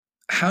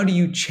how do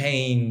you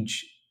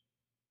change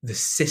the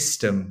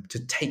system to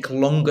take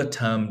longer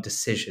term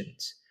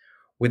decisions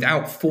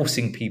without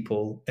forcing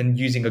people and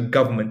using a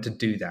government to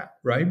do that,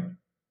 right?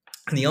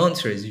 And the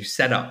answer is you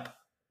set up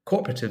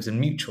cooperatives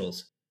and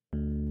mutuals.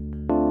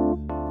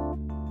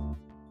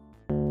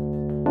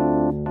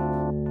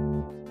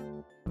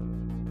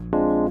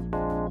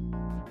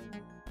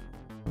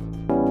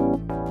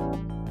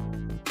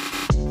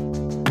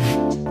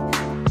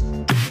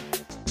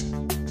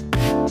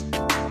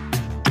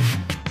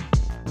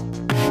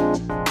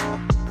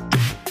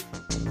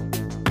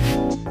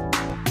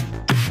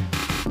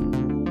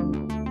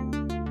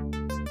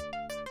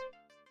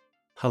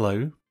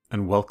 Hello,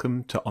 and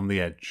welcome to On the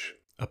Edge,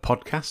 a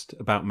podcast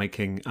about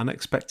making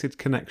unexpected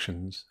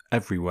connections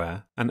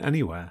everywhere and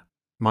anywhere.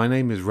 My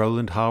name is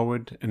Roland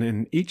Harwood, and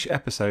in each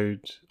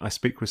episode, I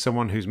speak with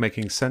someone who's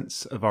making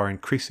sense of our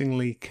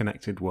increasingly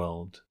connected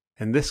world.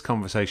 In this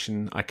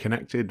conversation, I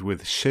connected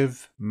with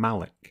Shiv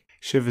Malik.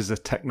 Shiv is a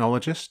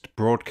technologist,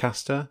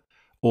 broadcaster,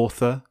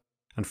 author,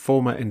 and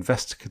former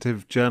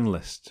investigative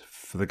journalist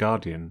for The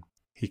Guardian.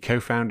 He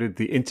co-founded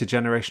the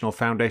Intergenerational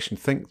Foundation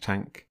think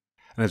tank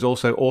and is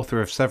also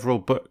author of several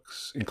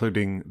books,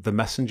 including The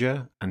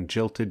Messenger and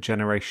Jilted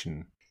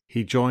Generation.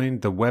 He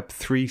joined the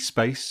Web3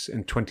 space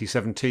in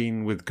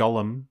 2017 with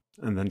Golem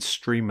and then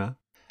Streamer,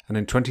 and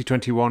in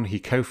 2021 he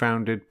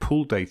co-founded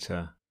Pool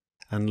Data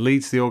and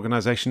leads the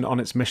organization on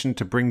its mission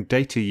to bring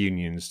data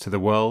unions to the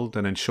world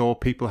and ensure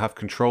people have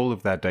control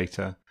of their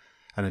data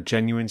and a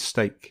genuine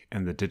stake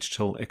in the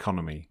digital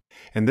economy.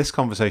 In this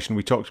conversation,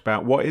 we talked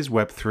about what is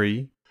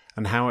Web3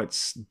 and how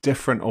it's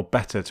different or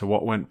better to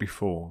what went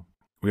before.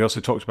 We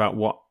also talked about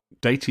what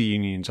data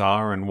unions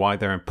are and why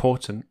they're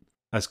important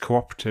as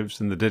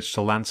cooperatives in the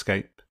digital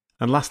landscape.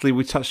 And lastly,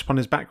 we touched upon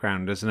his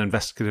background as an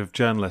investigative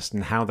journalist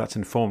and how that's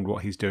informed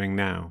what he's doing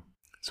now.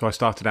 So I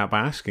started out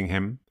by asking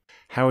him,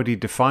 how would he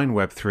define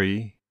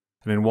Web3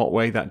 and in what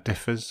way that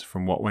differs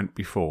from what went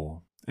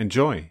before?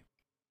 Enjoy.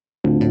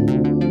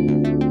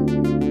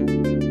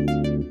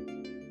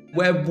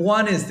 Web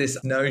 1 is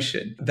this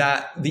notion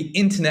that the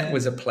internet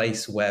was a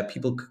place where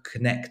people could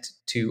connect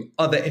to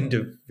other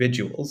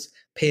individuals,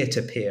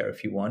 peer-to-peer,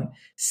 if you want,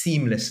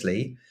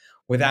 seamlessly,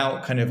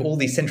 without kind of all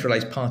these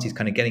centralized parties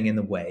kind of getting in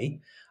the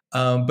way.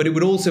 But it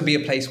would also be a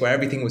place where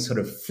everything was sort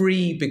of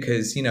free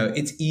because, you know,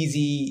 it's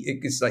easy.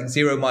 It's like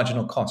zero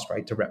marginal cost,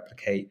 right, to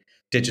replicate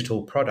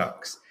digital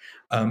products.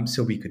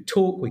 So we could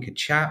talk, we could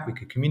chat, we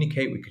could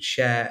communicate, we could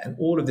share, and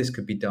all of this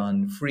could be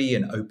done free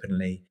and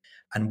openly.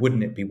 And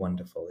wouldn't it be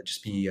wonderful? It'd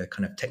just be a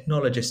kind of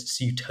technologist's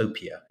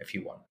utopia, if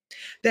you want.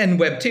 Then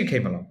Web 2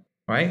 came along,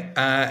 right?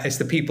 It's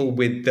the people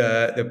with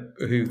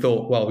who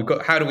thought, well,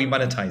 how do we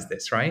monetize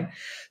this, right?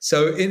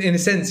 So in a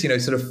sense, you know,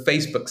 sort of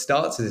Facebook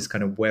starts as this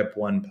kind of Web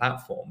 1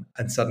 platform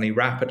and suddenly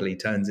rapidly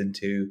turns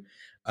into,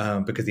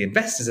 because the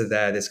investors are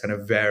there, this kind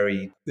of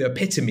the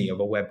epitome of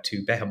a Web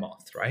 2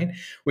 behemoth, right?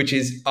 Which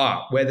is,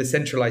 we're the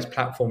centralized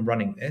platform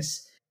running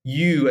this.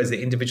 You as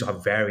the individual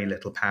have very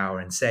little power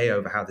and say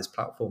over how this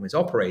platform is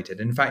operated.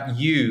 In fact,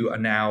 you are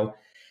now,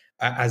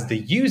 as the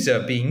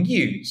user being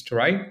used,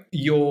 right?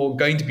 You're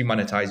going to be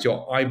monetized.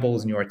 Your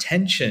eyeballs and your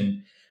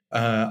attention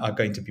are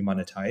going to be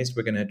monetized.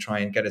 We're going to try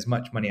and get as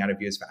much money out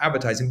of you as for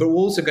advertising, but we're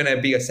also going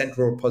to be a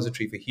central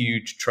repository for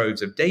huge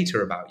troves of data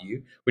about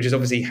you, which is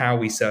obviously how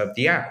we serve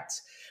the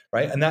ads,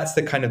 right? And that's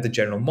the kind of the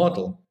general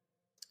model.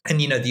 And,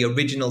 you know, the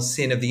original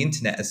sin of the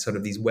internet, as sort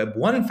of these Web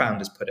 1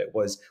 founders put it,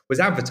 was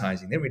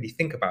advertising. They didn't really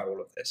think about all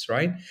of this,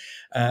 right?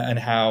 And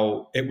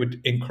how it would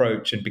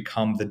encroach and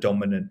become the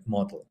dominant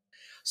model.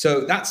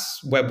 So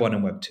that's Web 1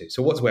 and Web 2.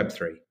 So what's Web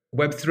 3?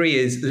 Web 3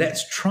 is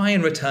let's try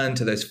and return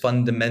to those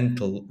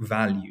fundamental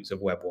values of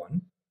Web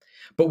 1.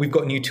 But we've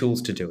got new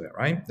tools to do it,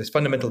 right? There's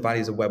fundamental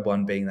values of Web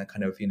 1 being that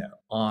kind of, you know,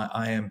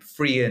 I am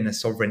free and a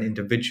sovereign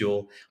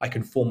individual. I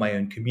can form my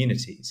own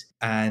communities.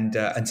 And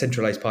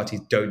centralized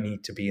parties don't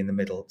need to be in the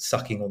middle,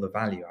 sucking all the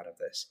value out of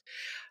this.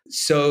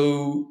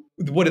 So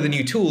what are the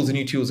new tools? The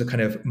new tools are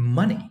kind of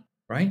money,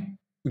 right?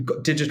 We've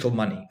got digital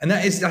money. And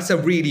that's a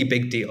really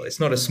big deal. It's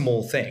not a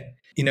small thing.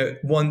 You know,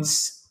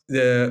 once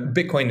the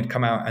Bitcoin had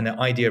come out and the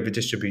idea of a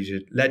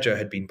distributed ledger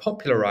had been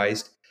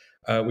popularized,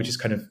 which is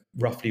kind of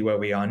roughly where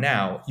we are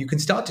now, you can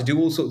start to do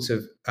all sorts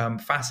of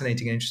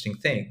fascinating and interesting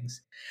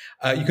things.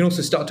 You can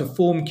also start to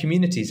form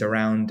communities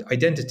around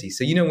identity.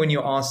 So, you know, when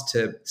you're asked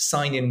to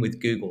sign in with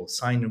Google,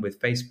 sign in with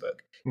Facebook,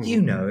 you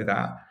know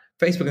that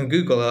Facebook and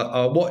Google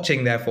are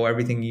watching, therefore,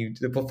 everything you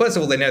do. Well, first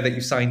of all, they know that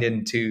you signed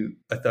in to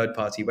a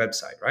third-party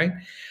website, right?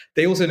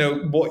 They also know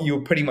what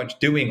you're pretty much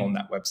doing on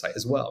that website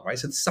as well, right?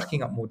 So it's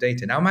sucking up more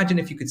data. Now, imagine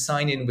if you could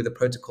sign in with a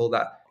protocol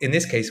that, in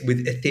this case,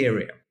 with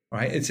Ethereum,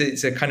 right?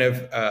 It's a kind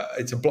of,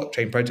 it's a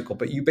blockchain protocol,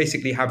 but you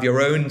basically have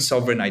your own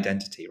sovereign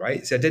identity, right?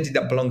 It's an identity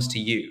that belongs to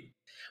you.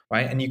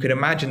 right? And you could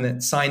imagine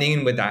that signing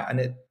in with that,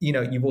 and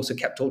you've also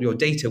kept all your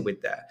data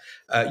with there.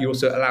 You're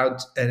also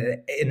allowed,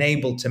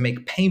 enabled to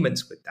make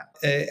payments with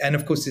that. And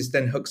of course, this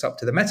then hooks up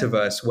to the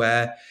metaverse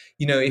where,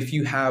 if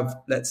you have,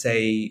 let's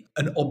say,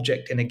 an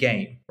object in a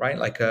game, right?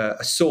 Like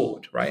a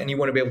sword, right? And you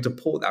want to be able to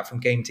port that from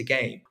game to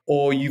game,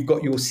 or you've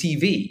got your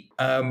CV.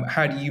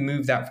 How do you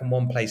move that from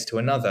one place to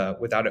another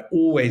without it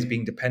always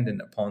being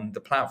dependent upon the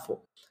platform?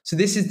 So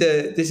this is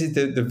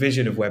the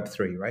vision of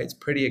Web3, right? It's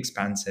pretty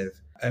expansive,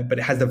 but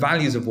it has the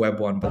values of Web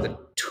 1, but the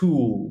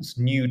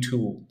new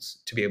tools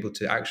to be able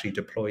to actually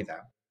deploy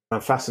that. I'm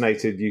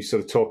fascinated you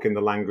sort of talk in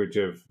the language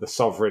of the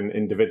sovereign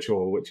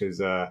individual, which is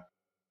a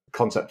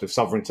concept of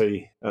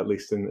sovereignty, at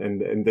least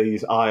in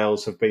these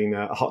aisles, have been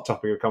a hot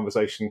topic of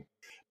conversation.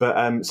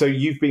 But so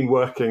you've been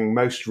working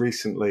most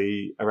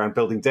recently around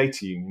building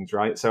data unions,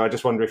 right? So I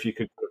just wonder if you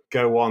could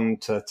go on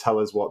to tell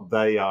us what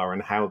they are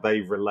and how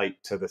they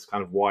relate to this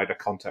kind of wider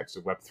context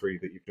of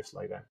Web3 that you've just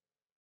laid out.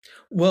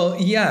 Well,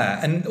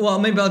 yeah. And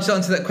maybe I'll just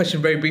answer that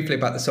question very briefly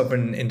about the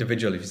sovereign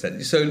individual, if you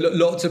said. So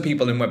lots of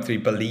people in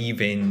Web3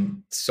 believe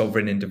in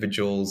sovereign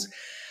individuals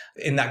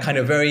in that kind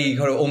of very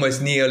kind of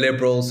almost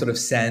neoliberal sort of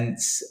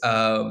sense,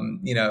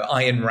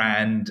 Ayn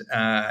Rand,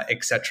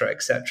 et cetera,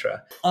 et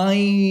cetera.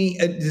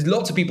 There's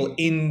lots of people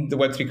in the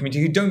Web3 community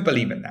who don't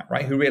believe in that,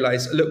 right? Who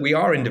realize, look, we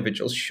are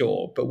individuals,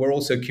 sure, but we're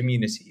also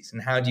communities.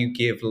 And how do you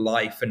give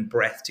life and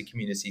breath to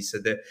communities? So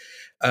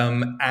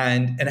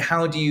and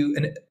how do you,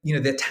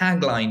 the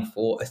tagline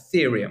for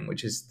Ethereum,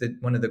 which is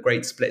one of the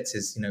great splits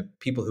is,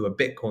 people who are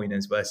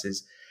Bitcoiners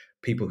versus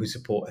people who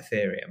support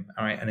Ethereum,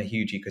 all right, and a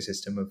huge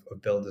ecosystem of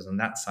builders on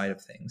that side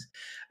of things,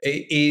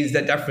 is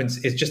that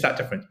difference. It's just that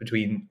difference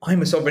between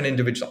I'm a sovereign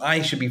individual,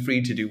 I should be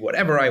free to do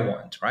whatever I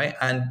want, right?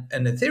 And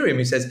Ethereum,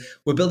 who says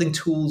we're building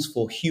tools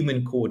for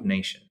human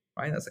coordination,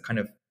 right? That's the kind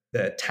of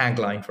the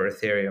tagline for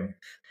Ethereum.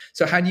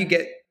 So how do you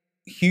get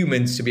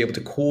humans to be able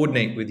to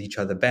coordinate with each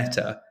other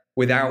better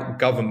without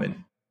government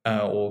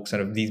or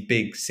sort of these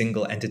big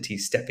single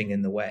entities stepping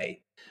in the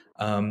way?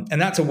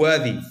 And that's a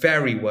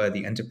very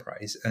worthy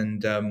enterprise.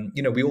 And,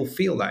 we all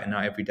feel that in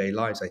our everyday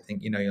lives. I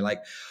think, you're like,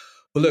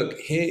 well, look,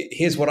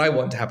 here's what I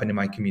want to happen in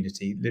my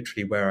community,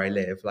 literally where I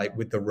live, like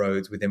with the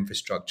roads, with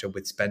infrastructure,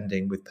 with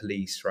spending, with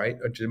police, right?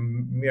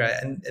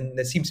 And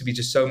there seems to be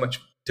just so much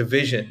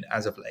division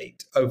as of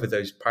late over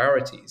those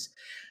priorities.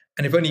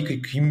 And if only you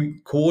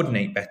could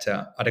coordinate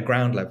better at a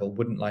ground level,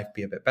 wouldn't life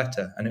be a bit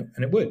better? And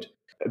it would.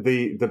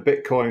 The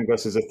Bitcoin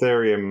versus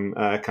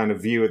Ethereum kind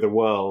of view of the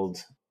world,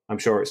 I'm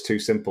sure it's too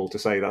simple to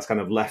say that's kind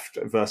of left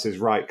versus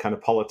right kind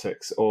of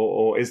politics,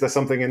 or is there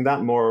something in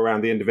that more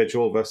around the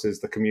individual versus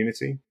the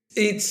community?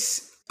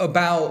 It's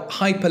about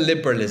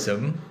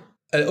hyperliberalism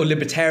or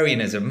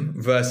libertarianism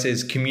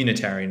versus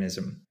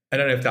communitarianism. I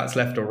don't know if that's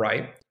left or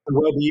right.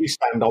 Where do you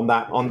stand on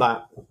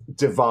that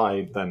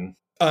divide then?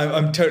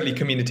 I'm totally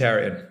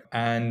communitarian,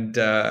 and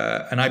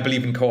I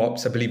believe in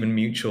co-ops. I believe in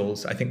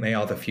mutuals. I think they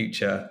are the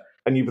future.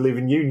 And you believe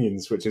in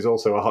unions, which is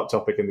also a hot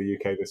topic in the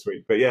UK this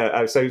week. But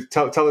yeah, so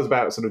tell us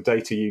about sort of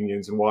data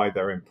unions and why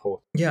they're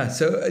important. Yeah,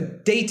 so a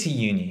data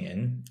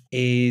union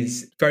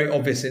is very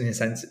obvious in a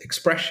sense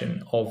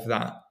expression of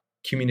that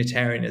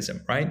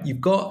communitarianism, right?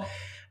 You've got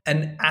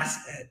an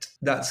asset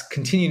that's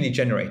continually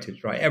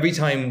generated, right? Every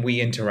time we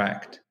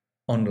interact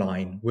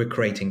online, we're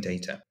creating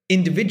data.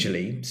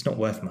 Individually, it's not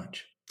worth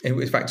much.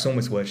 In fact, it's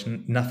almost worth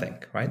nothing,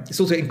 right? It's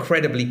also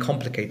incredibly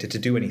complicated to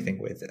do anything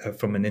with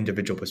from an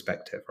individual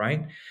perspective,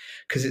 right?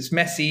 Because it's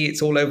messy,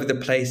 it's all over the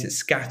place, it's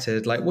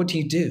scattered. Like, what do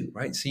you do,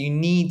 right? So you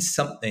need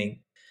something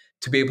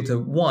to be able to,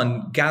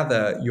 one,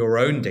 gather your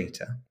own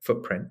data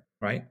footprint,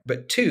 right?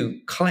 But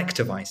two,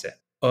 collectivize it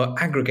or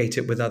aggregate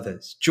it with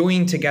others,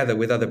 join together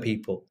with other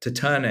people to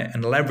turn it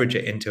and leverage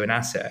it into an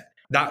asset.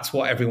 That's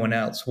what everyone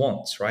else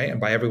wants, right?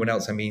 And by everyone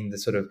else, I mean the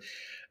sort of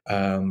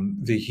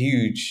the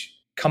huge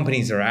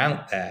companies are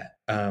out there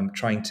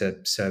trying to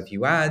serve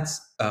you ads,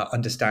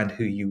 understand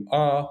who you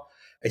are.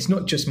 It's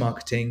not just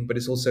marketing, but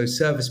it's also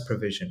service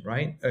provision,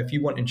 right? If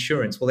you want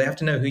insurance, well, they have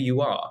to know who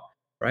you are,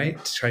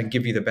 right? To try and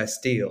give you the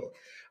best deal.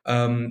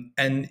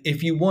 And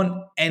if you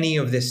want any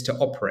of this to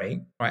operate,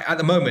 right, at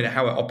the moment,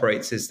 how it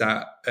operates is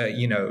that,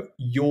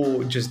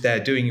 you're just there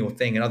doing your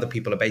thing and other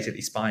people are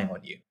basically spying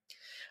on you.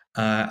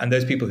 And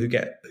those people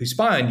who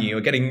spy on you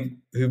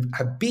who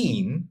have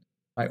been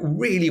like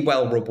really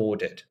well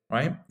rewarded,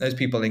 right? Those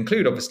people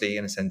include, obviously,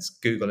 in a sense,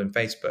 Google and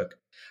Facebook,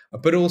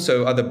 but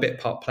also other bit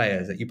part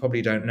players that you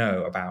probably don't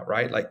know about,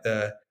 right? Like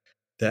the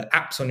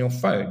apps on your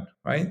phone,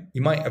 right?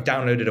 You might have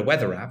downloaded a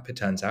weather app, it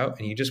turns out,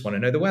 and you just want to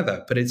know the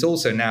weather, but it's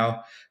also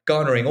now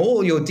garnering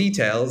all your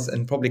details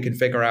and probably can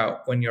figure out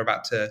when you're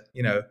about to,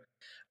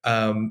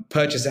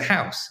 purchase a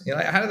house. You're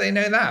like, how do they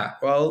know that?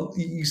 Well,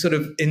 you sort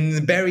of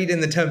buried in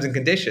the terms and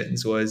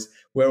conditions was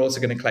we're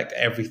also going to collect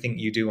everything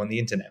you do on the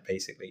internet,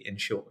 basically, in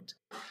short.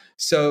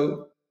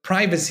 So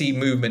privacy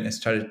movement has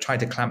tried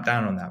to clamp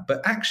down on that.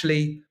 But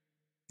actually,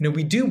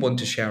 we do want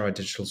to share our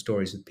digital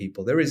stories with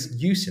people. There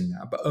is use in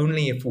that, but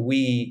only if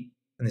we,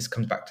 and this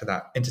comes back to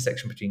that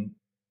intersection between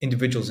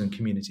individuals and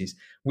communities.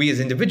 We as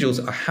individuals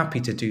are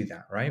happy to do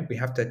that, right? We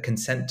have to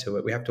consent to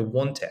it. We have to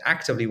want it,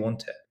 actively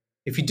want it.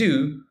 If you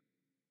do,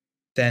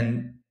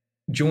 then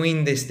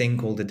join this thing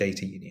called a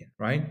data union,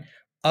 right?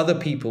 Other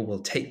people will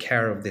take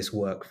care of this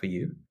work for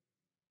you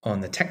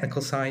on the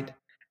technical side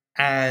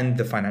and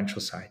the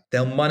financial side.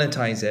 They'll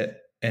monetize it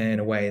in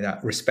a way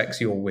that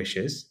respects your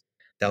wishes.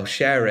 They'll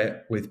share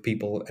it with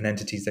people and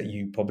entities that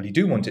you probably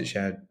do want it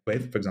shared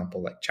with, for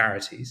example, like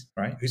charities,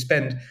 right? Who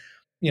spend,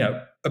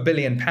 £1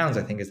 billion, I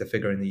think is the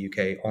figure in the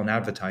UK, on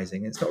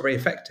advertising. It's not very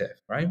effective,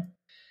 right?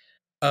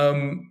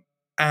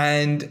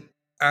 And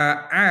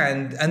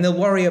they'll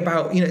worry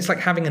about, it's like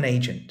having an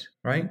agent,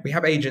 right? We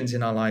have agents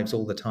in our lives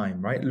all the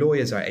time, right?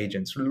 Lawyers are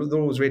agents.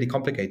 Law is really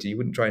complicated. You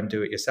wouldn't try and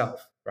do it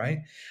yourself, right?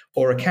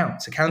 Or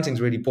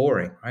accounting's really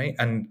boring, right?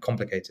 And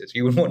complicated.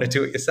 You wouldn't want to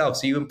do it yourself.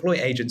 So you employ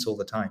agents all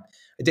the time.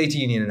 A data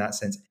union in that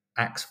sense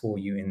acts for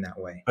you in that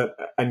way.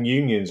 And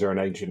unions are an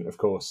agent, of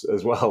course,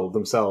 as well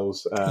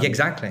themselves. Yeah,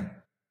 exactly.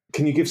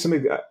 Can you give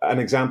an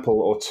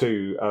example or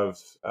two of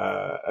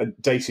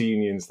data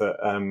unions that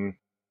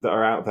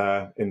are out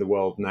there in the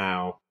world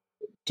now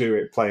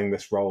playing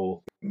this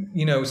role?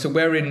 So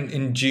we're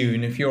in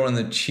June. If you're on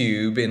the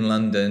tube in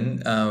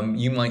London,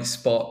 you might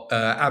spot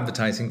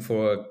advertising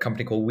for a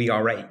company called We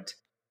Are 8.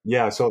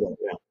 Yeah, I saw that,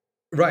 yeah.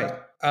 Right.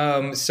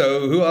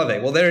 So who are they?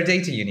 Well, they're a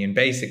data union,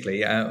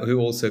 basically, who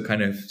also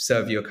kind of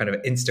serve you a kind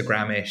of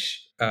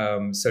Instagram-ish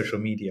social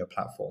media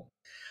platform.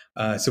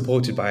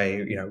 Supported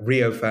by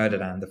Rio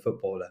Ferdinand, the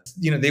footballer.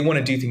 They want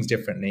to do things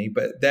differently,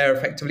 but they're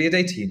effectively a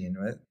data union,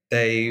 right?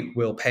 They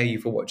will pay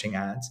you for watching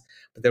ads,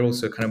 but they're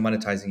also kind of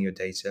monetizing your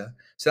data.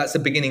 So that's the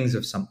beginnings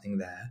of something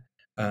there.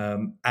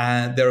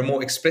 And there are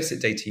more explicit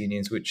data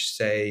unions which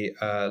say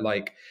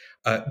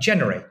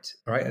Generate,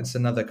 right? It's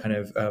another kind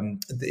of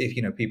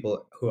if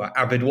people who are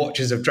avid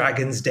watchers of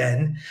Dragon's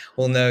Den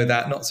will know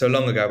that not so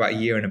long ago, about a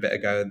year and a bit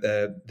ago,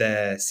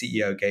 their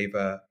CEO gave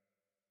a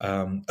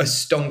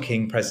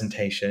stonking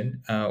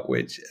presentation, and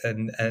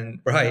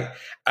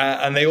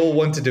they all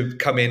wanted to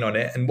come in on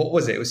it. And what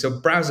was it? It was a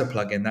browser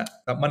plugin that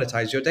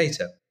monetized your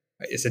data.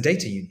 It's a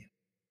data union.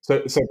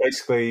 So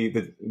basically,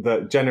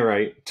 the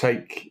Generate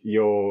take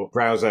your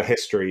browser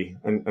history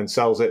and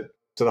sells it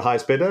to the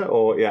highest bidder,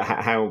 or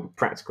how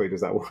practically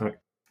does that work?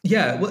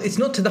 Yeah, well, it's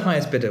not to the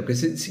highest bidder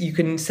because you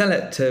can sell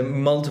it to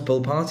multiple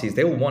parties.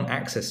 They all want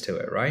access to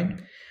it, right?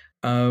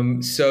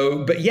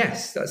 But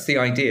yes, that's the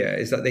idea,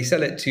 is that they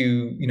sell it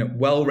to,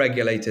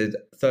 well-regulated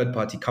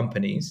third-party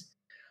companies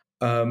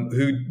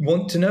who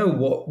want to know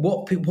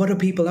what are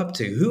people up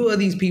to? Who are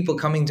these people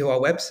coming to our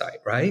website,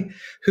 right?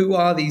 Who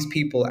are these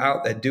people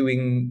out there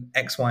doing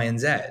X, Y, and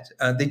Z?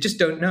 They just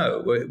don't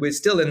know. We're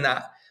still in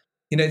that,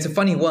 it's a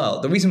funny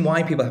world. The reason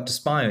why people have to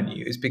spy on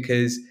you is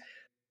because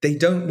they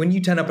don't, when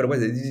you turn up at a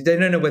website, they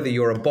don't know whether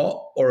you're a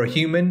bot or a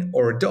human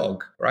or a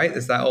dog, right?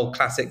 There's that old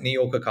classic New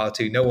Yorker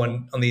cartoon. No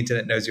one on the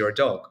internet knows you're a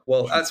dog.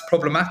 Well, that's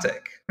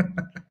problematic.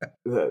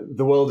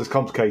 The world is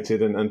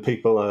complicated and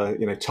people are,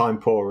 time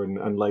poor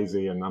and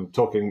lazy. And I'm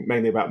talking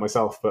mainly about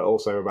myself, but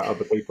also about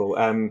other people.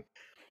 None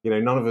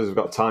of us have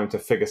got time to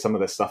figure some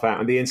of this stuff out.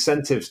 And the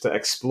incentives to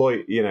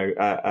exploit,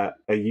 a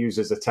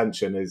user's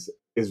attention is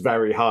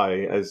very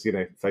high, as,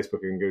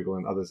 Facebook and Google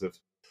and others have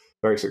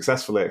very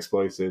successfully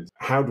exploited.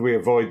 How do we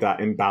avoid that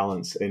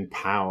imbalance in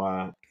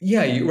power?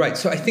 Yeah, you're right.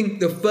 So I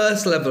think the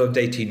first level of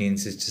data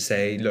unions is to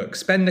say, look,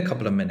 spend a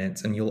couple of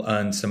minutes and you'll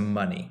earn some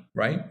money,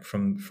 right?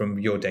 From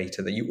your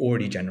data that you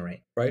already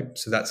generate, right?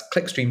 So that's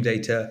clickstream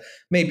data.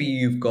 Maybe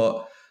you've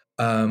got,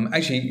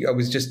 actually, I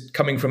was just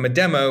coming from a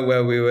demo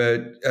where we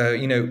were,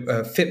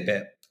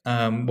 Fitbit.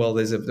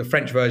 There's the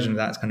French version of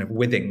that's kind of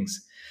Withings.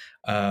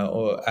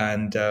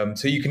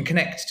 So you can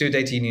connect to a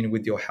data union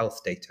with your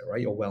health data, right?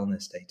 Your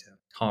wellness data,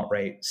 heart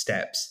rate,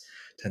 steps.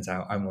 Turns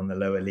out I'm on the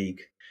lower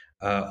league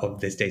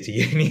of this data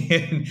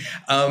union.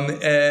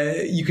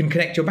 You can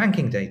connect your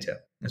banking data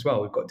as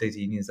well. We've got data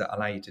unions that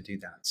allow you to do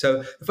that.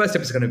 So the first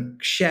step is kind of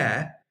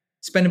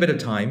spend a bit of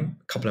time,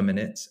 a couple of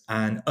minutes,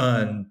 and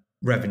earn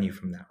revenue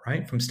from that,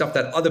 right? From stuff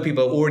that other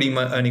people are already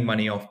earning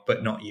money off,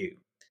 but not you.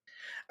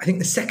 I think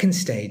the second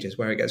stage is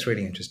where it gets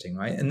really interesting,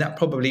 right? And that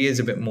probably is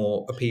a bit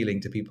more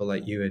appealing to people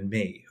like you and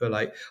me who are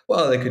like,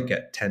 well, they could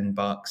get $10,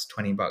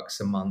 $20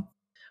 a month,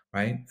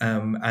 right?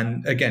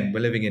 And again,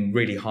 we're living in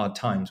really hard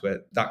times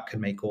where that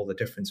could make all the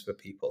difference for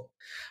people.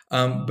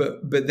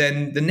 But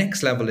then the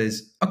next level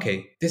is,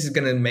 okay, this is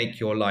going to make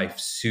your life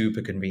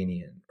super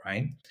convenient,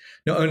 right?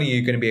 Not only are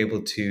you going to be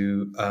able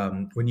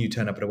to, when you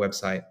turn up at a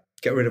website,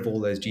 get rid of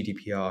all those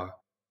GDPR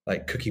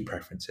like cookie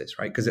preferences,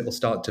 right? Because it will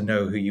start to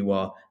know who you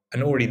are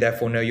and already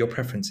therefore know your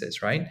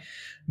preferences, right?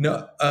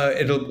 No,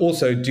 it'll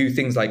also do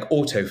things like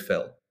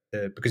autofill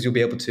because you'll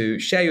be able to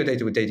share your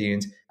data with data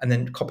unions and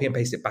then copy and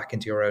paste it back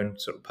into your own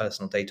sort of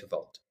personal data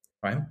vault,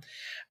 right?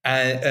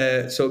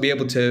 And so it'll be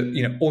able to,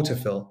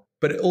 autofill,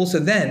 but also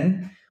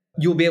then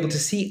you'll be able to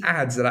see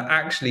ads that are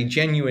actually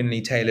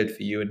genuinely tailored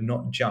for you and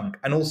not junk,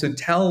 and also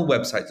tell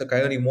websites, look,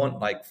 I only want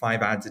like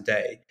 5 ads a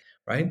day,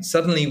 right?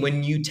 Suddenly,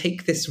 when you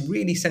take this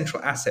really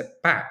central asset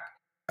back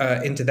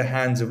into the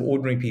hands of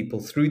ordinary people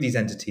through these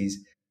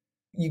entities,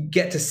 you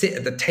get to sit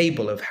at the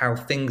table of how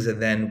things are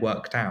then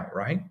worked out,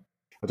 right?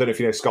 I don't know if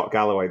you know Scott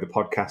Galloway, the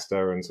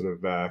podcaster and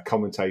sort of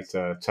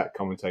commentator, tech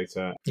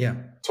commentator. Yeah.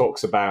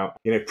 Talks about,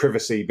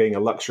 privacy being a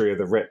luxury of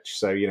the rich.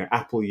 So,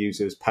 Apple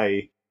users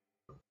pay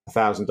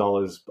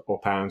 $1,000 or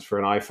pounds for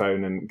an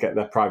iPhone and get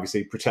their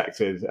privacy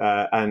protected,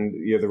 and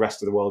the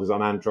rest of the world is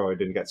on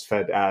Android and gets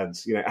fed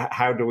ads.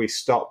 How do we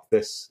stop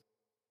this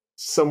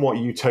somewhat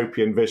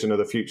utopian vision of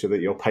the future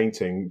that you're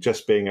painting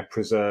just being a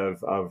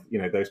preserve of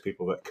those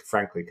people that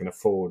frankly can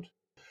afford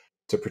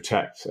to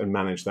protect and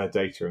manage their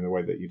data in the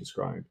way that you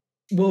described?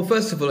 Well,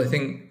 first of all, I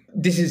think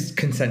this is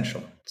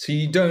consensual. So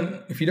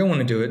if you don't want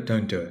to do it,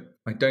 don't do it.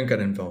 Like, don't get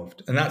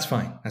involved. And that's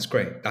fine. That's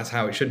great. That's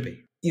how it should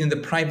be. The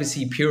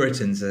privacy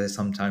Puritans, as I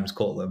sometimes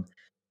call them,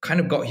 kind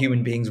of got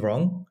human beings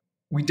wrong.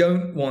 We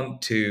don't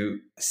want to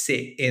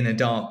sit in a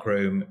dark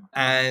room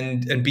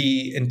and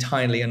be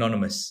entirely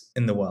anonymous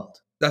in the world.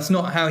 That's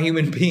not how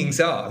human beings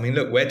are. I mean,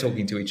 look, we're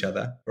talking to each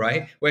other,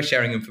 right? We're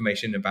sharing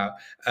information about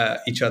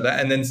each other.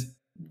 And then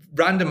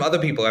random other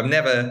people I've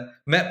never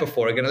met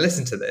before are going to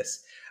listen to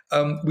this.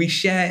 We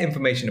share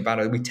information about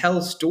it. We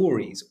tell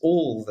stories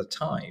all the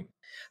time.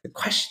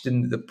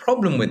 The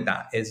problem with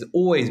that has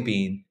always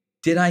been,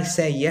 did I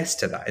say yes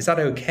to that? Is that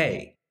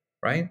okay?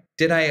 Right?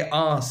 Did I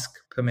ask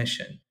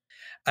permission?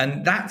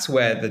 And that's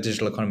where the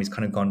digital economy has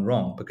kind of gone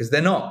wrong, because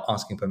they're not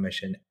asking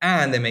permission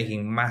and they're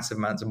making massive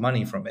amounts of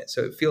money from it.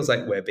 So it feels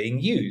like we're being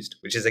used,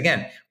 which is,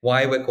 again,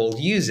 why we're called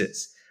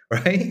users,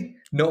 right?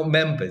 Not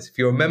members. If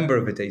you're a member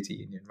of a data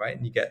union, right?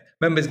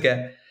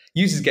 And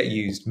users get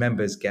used,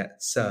 members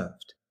get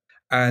served.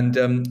 And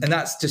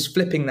that's just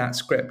flipping that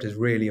script is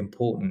really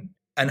important.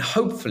 And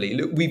hopefully,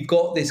 look, we've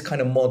got this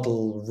kind of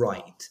model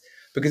right,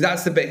 because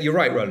that's the bit, you're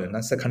right, Roland,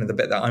 that's the kind of the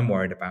bit that I'm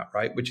worried about,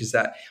 right? Which is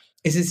that,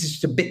 is this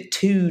just a bit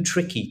too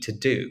tricky to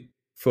do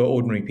for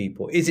ordinary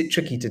people? Is it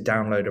tricky to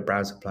download a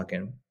browser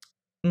plugin?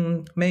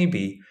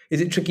 Maybe.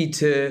 Is it tricky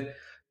to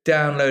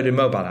download a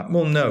mobile app?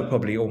 Well, no,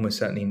 probably almost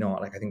certainly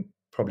not. Like, I think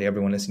probably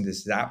everyone listening to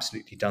this has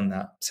absolutely done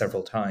that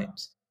several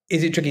times.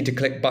 Is it tricky to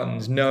click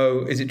buttons?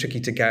 No. Is it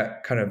tricky to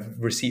get kind of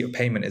receipt of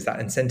payment? Is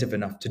that incentive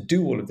enough to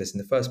do all of this in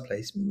the first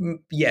place?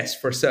 Yes,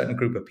 for a certain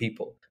group of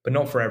people, but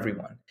not for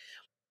everyone.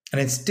 And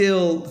I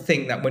still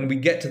think that when we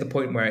get to the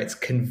point where it's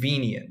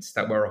convenience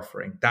that we're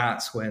offering,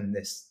 that's when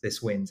this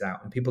wins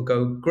out. And people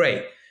go,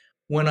 great.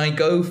 When I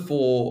go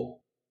for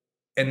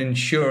an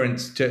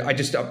insurance I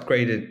just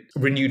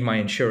renewed my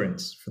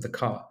insurance for the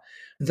car.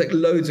 It's like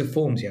loads of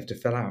forms you have to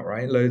fill out,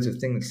 right? Loads of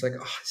things. It's like,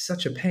 it's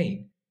such a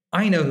pain.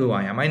 I know who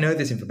I am. I know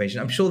this information.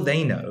 I'm sure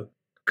they know.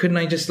 Couldn't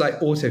I just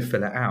auto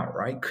fill it out,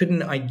 right?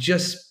 Couldn't I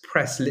just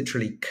press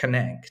literally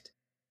connect,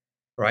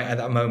 right, at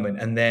that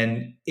moment? And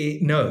then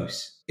it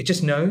knows. It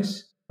just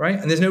knows, right?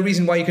 And there's no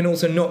reason why you can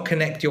also not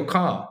connect your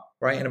car,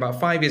 right? In about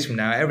 5 years from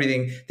now,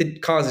 the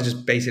cars are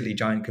just basically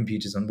giant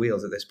computers on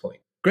wheels at this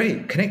point.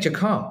 Great, connect your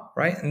car,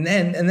 right? And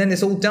then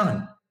it's all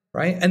done,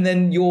 right? And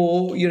then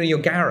your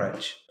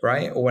garage,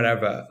 right, or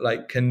whatever,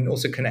 can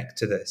also connect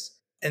to this.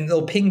 And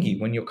they'll ping you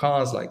when your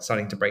car's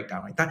starting to break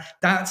down like that.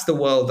 That's the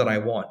world that I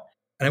want.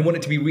 And I want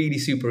it to be really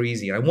super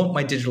easy. I want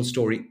my digital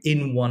story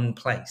in one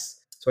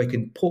place so I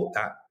can port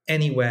that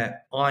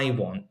anywhere I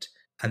want.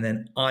 And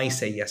then I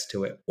say yes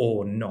to it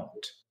or not.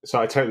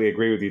 So I totally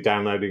agree with you.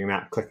 Downloading an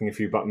app, clicking a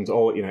few buttons,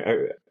 or,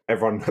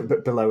 everyone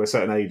below a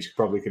certain age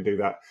probably can do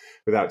that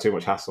without too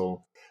much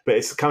hassle. But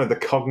it's kind of the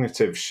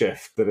cognitive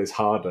shift that is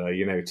harder,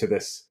 to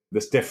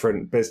this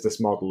different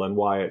business model and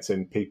why it's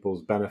in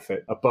people's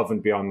benefit above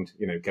and beyond,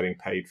 getting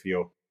paid for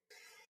your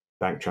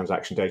bank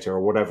transaction data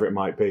or whatever it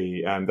might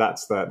be. And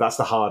that's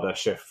the harder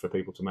shift for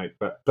people to make.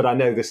 But I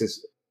know this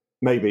is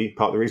maybe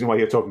part of the reason why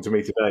you're talking to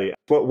me today.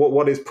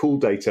 What is pool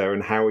data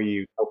and how are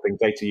you helping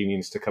data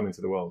unions to come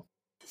into the world?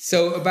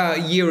 So about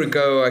a year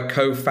ago, I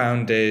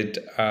co-founded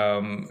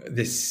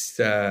this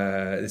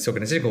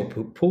organization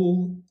called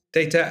Pool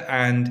Data.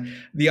 And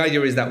the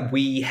idea is that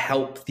we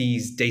help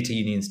these data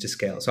unions to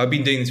scale. So I've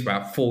been doing this for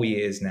about 4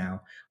 years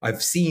now.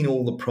 I've seen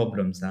all the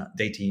problems that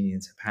data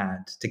unions have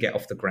had to get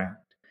off the ground.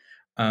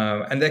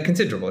 And they're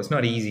considerable. It's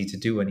not easy to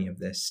do any of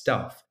this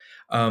stuff.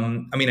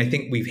 I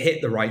think we've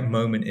hit the right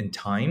moment in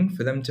time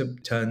for them to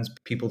turn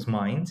people's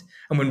minds.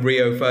 And when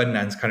Rio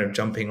Ferdinand's kind of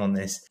jumping on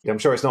this. I'm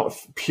sure it's not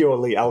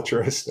purely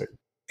altruistic.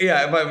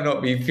 Yeah, it might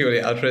not be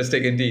purely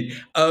altruistic indeed.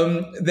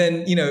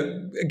 Then,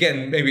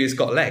 again, maybe it's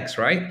got legs,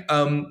 right?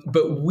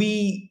 But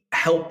we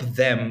help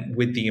them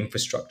with the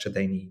infrastructure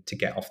they need to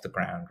get off the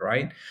ground,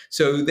 right?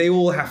 So they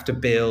all have to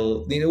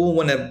build, they all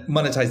want to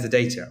monetize the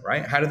data,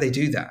 right? How do they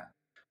do that?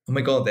 Oh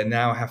my God, they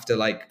now have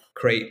to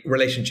create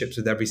relationships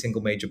with every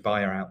single major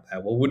buyer out there.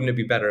 Well, wouldn't it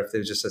be better if there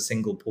was just a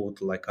single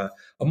portal, like a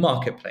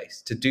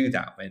marketplace to do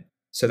that with?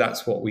 So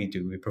that's what we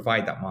do. We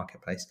provide that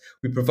marketplace.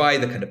 We provide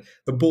the kind of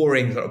the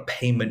boring sort of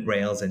payment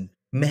rails and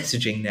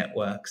messaging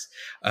networks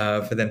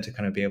for them to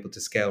kind of be able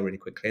to scale really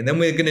quickly. And then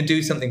we're going to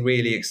do something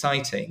really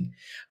exciting,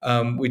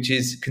 which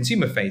is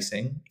consumer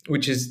facing,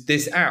 which is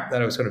this app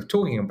that I was sort of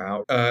talking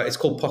about. It's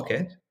called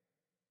Pocket.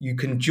 You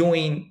can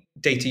join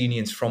data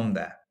unions from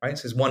there, right?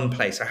 So it's one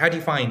place. So how do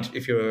you find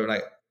if you're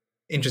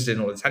interested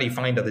in all this? How do you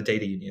find other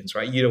data unions,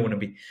 right? You don't want to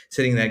be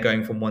sitting there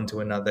going from one to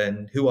another.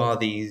 And who are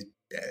these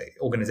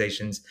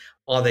organizations?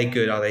 Are they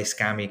good? Are they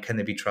scammy? Can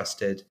they be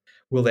trusted?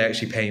 Will they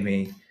actually pay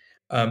me?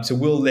 So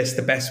we'll list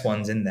the best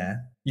ones in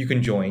there. You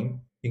can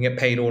join. You can get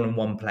paid all in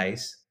one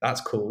place.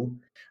 That's cool.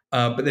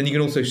 But then you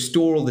can also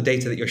store all the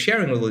data that you're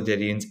sharing with all the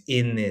data unions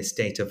in this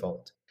data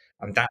vault.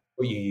 And that's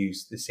what you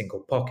use the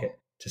single pocket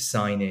to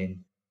sign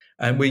in.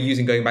 And we're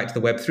using, going back to the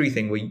Web3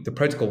 thing, the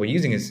protocol we're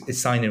using is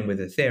sign in with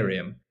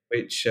Ethereum,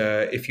 which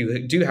if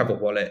you do have a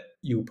wallet,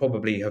 you'll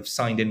probably have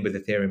signed in with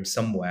Ethereum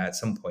somewhere at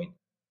some point.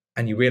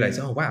 And you realize,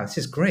 oh, wow, this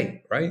is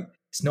great, right?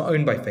 It's not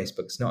owned by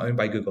Facebook. It's not owned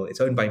by Google.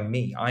 It's owned by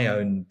me. I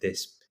own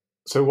this.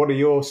 So what are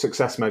your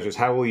success measures?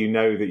 How will you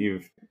know that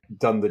you've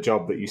done the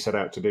job that you set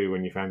out to do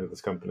when you founded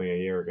this company a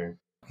year ago?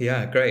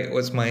 Yeah, great.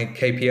 What's my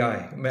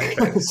KPI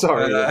metric?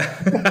 Sorry.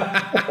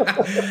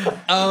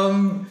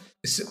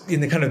 So in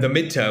the kind of the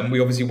midterm,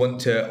 we obviously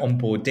want to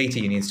onboard data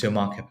unions to a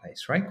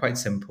marketplace, right? Quite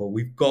simple.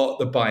 We've got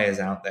the buyers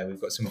out there. We've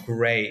got some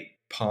great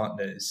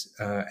partners,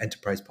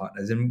 enterprise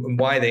partners. And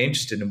why they're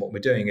interested in what we're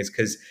doing is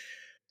because,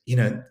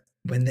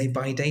 when they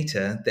buy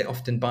data, they're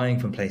often buying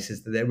from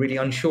places that they're really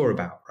unsure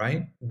about,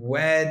 right?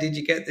 Where did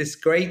you get this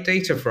great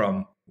data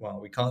from? Well,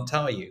 we can't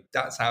tell you.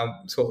 That's how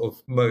sort of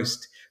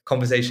most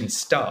conversations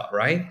start,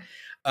 right?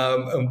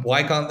 And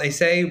why can't they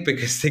say?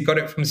 Because they got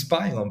it from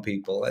spying on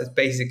people. That's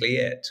basically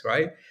it,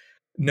 right?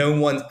 No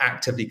one's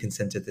actively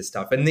consented this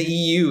stuff. And the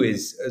EU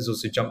has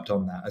also jumped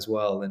on that as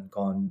well and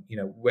gone,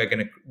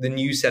 the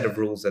new set of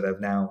rules that have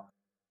now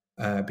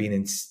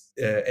been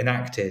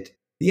enacted.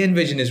 The end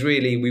vision is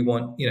really, we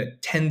want,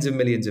 tens of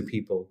millions of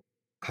people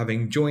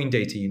having joined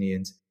data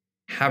unions,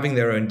 having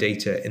their own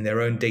data in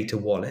their own data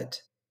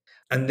wallet,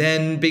 and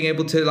then being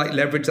able to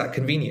leverage that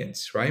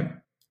convenience, right?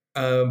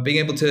 Being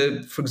able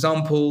to, for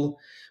example,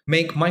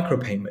 make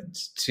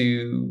micropayments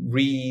to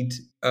read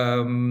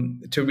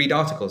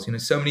articles.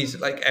 So many,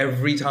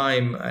 every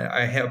time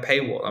I hit a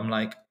paywall, I'm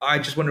like, I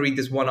just want to read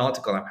this one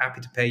article. I'm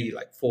happy to pay you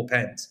 4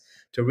 pence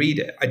to read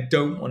it. I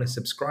don't want to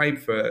subscribe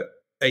for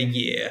a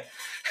year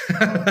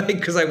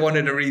because I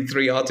wanted to read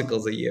 3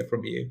 articles a year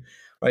from you,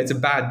 right? It's a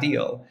bad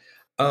deal.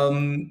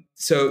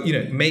 So,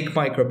 make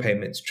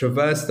micropayments,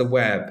 traverse the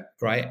web,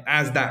 right?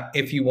 As that,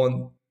 if you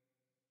want,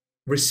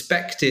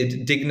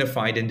 respected,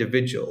 dignified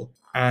individual,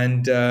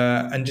 and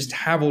just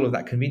have all of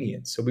that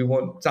convenience. So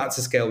that's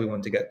the scale we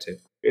want to get to.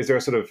 Is there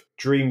a sort of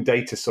dream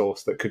data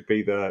source that could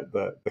be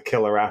the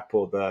killer app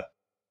or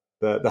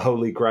the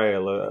holy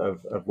grail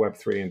of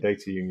Web3 and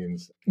data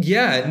unions?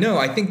 Yeah, no,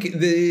 I think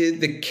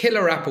the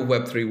killer app of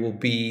Web3 will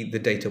be the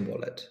data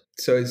wallet.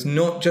 So it's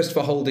not just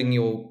for holding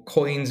your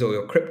coins or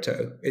your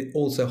crypto, it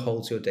also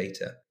holds your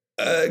data.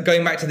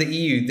 Going back to the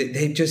EU,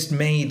 they just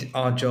made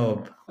our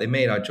job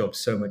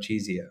so much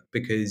easier,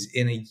 because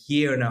in a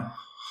year and a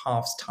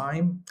half's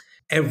time,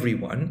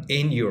 everyone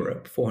in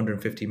Europe,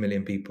 450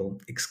 million people,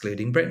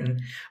 excluding Britain,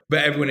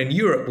 but everyone in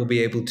Europe will be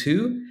able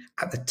to,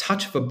 at the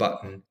touch of a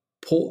button,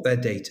 port their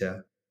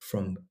data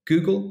from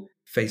Google,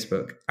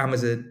 Facebook,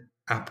 Amazon,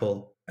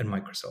 Apple, and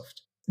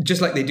Microsoft,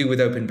 just like they do with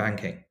open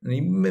banking.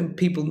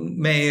 People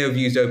may have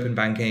used open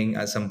banking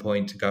at some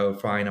point to go,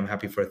 fine, I'm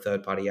happy for a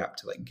third-party app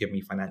to give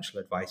me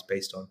financial advice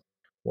based on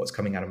what's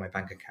coming out of my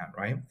bank account,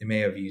 right? They may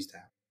have used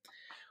that.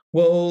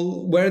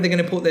 Well, where are they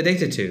going to port their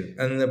data to?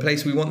 And the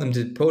place we want them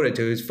to port it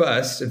to is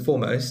first and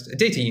foremost a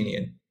data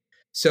union.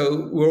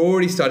 So we're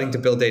already starting to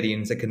build data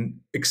unions that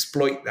can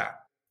exploit that,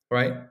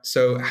 right?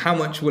 So how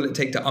much will it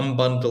take to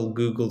unbundle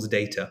Google's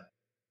data,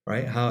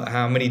 right?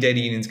 How many data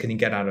unions can you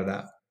get out of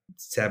that?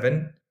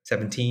 7,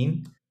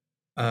 17?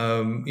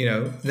 Then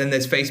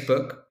there's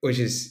Facebook, which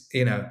is,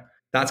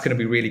 that's going to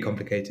be really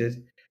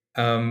complicated.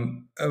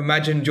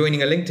 Imagine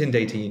joining a LinkedIn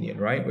data union,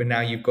 right? Where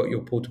now you've got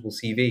your portable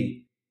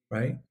CV,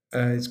 right?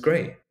 It's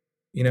great.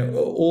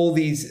 All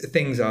these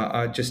things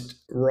are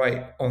just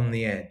right on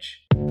the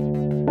edge.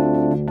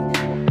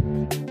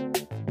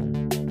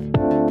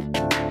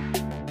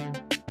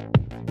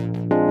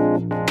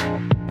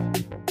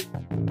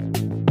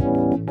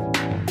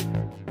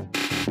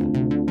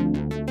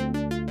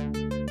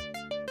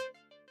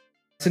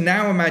 So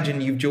now imagine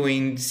you've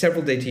joined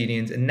several data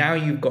unions and now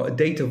you've got a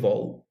data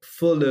vault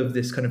full of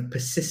this kind of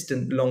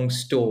persistent long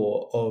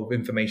store of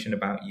information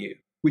about you,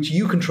 which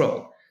you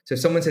control. So if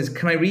someone says,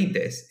 can I read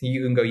this?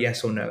 You can go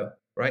yes or no,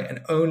 right? And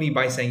only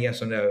by saying yes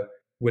or no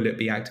will it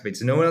be activated.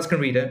 So no one else can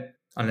read it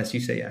unless you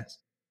say yes.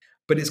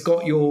 But it's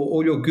got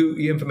all your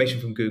information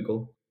from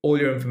Google, all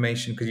your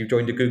information because you've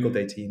joined a Google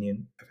data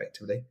union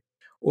effectively,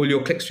 all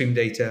your clickstream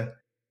data,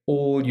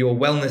 all your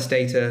wellness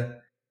data,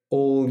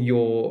 all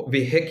your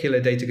vehicular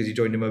data because you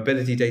joined a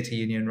mobility data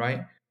union,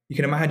 right? You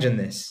can imagine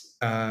this.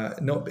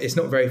 It's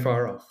not very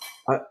far off.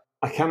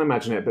 I can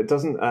imagine it, but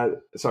doesn't.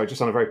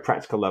 Just on a very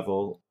practical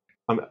level,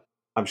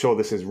 I'm sure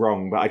this is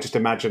wrong, but I just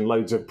imagine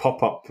loads of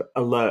pop-up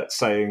alerts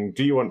saying,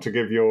 do you want to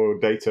give your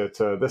data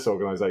to this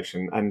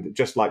organization? And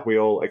just like we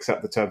all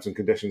accept the terms and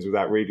conditions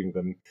without reading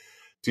them,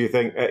 do you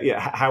think,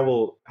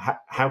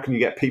 how can you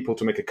get people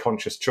to make a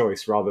conscious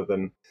choice rather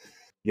than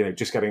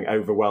just getting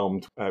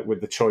overwhelmed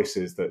with the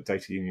choices that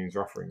data unions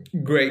are offering?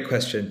 Great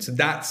question. So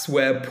that's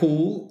where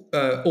pool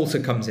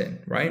also comes in,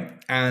 right?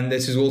 And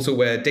this is also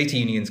where data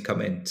unions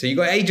come in. So you've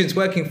got agents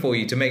working for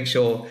you to make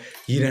sure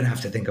you don't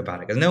have to think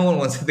about it, because no one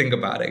wants to think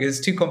about it. It's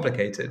too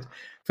complicated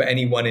for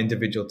any one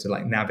individual to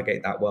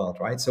navigate that world,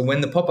 right? So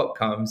when the pop-up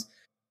comes,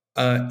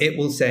 it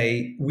will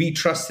say, we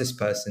trust this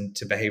person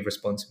to behave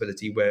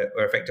responsibly. We're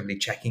effectively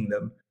checking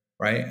them,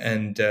 right?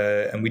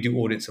 And we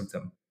do audits of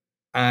them.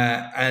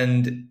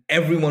 And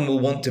everyone will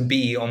want to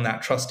be on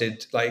that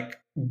trusted,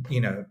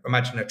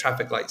 imagine a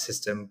traffic light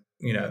system,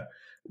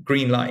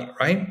 green light,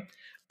 right?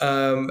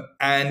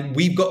 And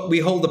we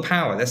hold the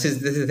power. This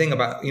is the thing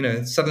about,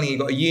 suddenly you've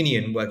got a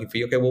union working for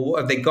you. Okay, well, what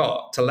have they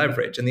got to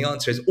leverage? And the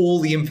answer is all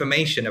the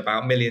information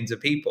about millions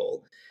of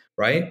people,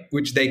 right?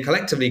 Which they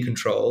collectively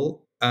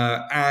control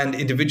and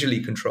individually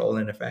control,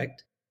 in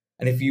effect.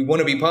 And if you want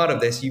to be part of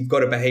this, you've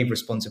got to behave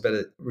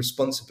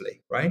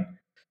responsibly, right?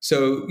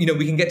 So,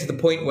 we can get to the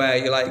point where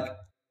you're like,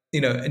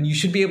 and you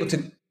should be able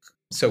to.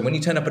 So when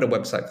you turn up at a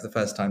website for the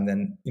first time,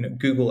 then,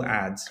 Google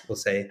Ads will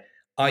say,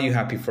 are you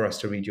happy for us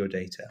to read your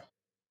data?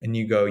 And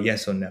you go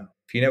yes or no.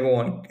 If you never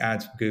want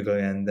ads from Google,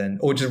 and then,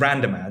 or just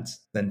random ads,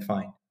 then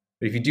fine.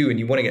 But if you do and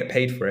you want to get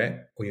paid for it,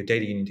 or your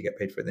data union to get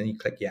paid for it, then you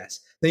click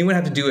yes. Then you won't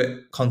have to do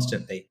it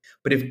constantly.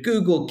 But if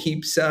Google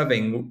keeps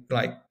serving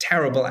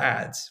terrible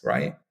ads,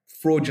 right,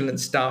 fraudulent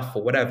stuff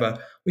or whatever,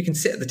 we can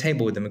sit at the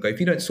table with them and go, if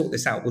you don't sort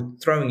this out, we're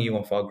throwing you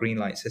off our green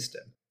light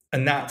system.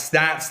 And that's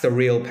the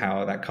real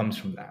power that comes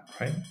from that,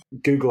 right?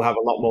 Google have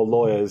a lot more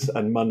lawyers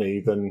and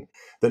money than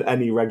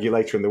any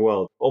regulator in the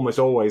world. Almost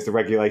always the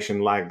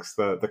regulation lags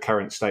the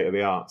current state of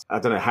the art. I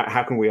don't know,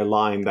 how can we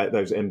align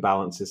those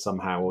imbalances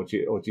somehow? Or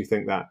do you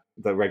think that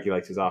the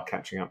regulators are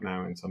catching up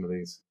now in some of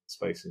these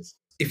spaces?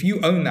 If you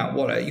own that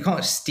wallet, you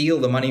can't steal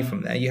the money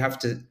from there. You have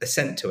to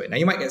assent to it. Now,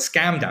 you might get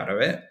scammed out of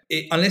it.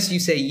 Unless you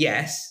say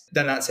yes,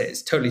 then that's it.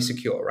 It's totally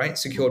secure, right?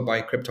 Secured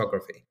by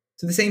cryptography.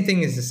 So the same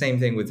thing is the same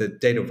thing with a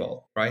data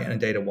vault, right? And a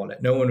data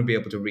wallet. No one will be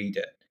able to read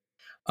it.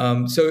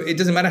 So it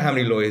doesn't matter how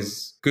many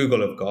lawyers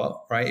Google have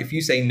got, right? If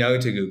you say no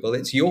to Google,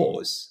 it's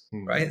yours,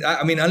 right?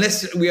 I mean,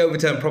 unless we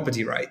overturn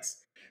property rights.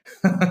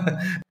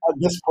 At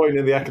this point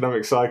in the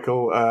economic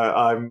cycle,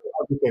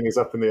 everything is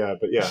up in the air,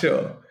 but yeah.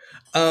 Sure.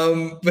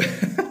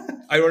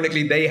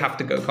 Ironically, they have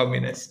to go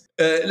communist.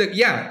 Then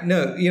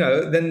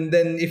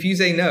if you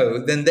say no,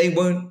 then they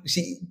won't.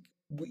 See,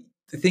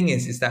 the thing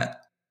is that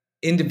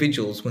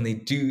individuals, when they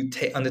do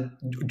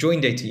join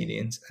data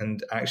unions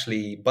and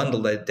actually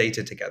bundle their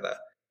data together,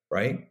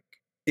 right,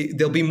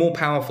 they'll be more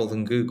powerful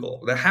than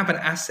Google. They'll have an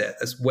asset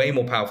that's way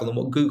more powerful than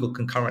what Google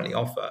can currently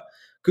offer.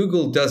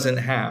 Google doesn't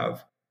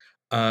have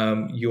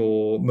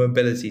your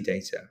mobility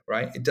data,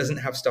 right? It doesn't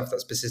have stuff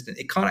that's persistent.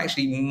 It can't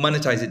actually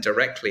monetize it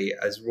directly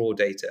as raw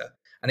data.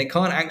 And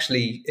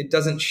it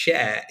doesn't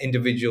share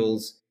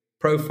individuals'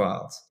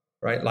 profiles,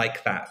 right?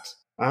 Like that.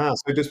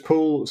 So does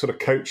Pool sort of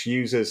coach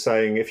users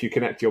saying, if you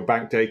connect your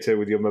bank data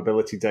with your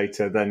mobility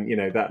data, then,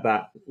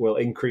 that will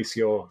increase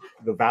the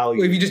value?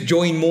 Well, if you just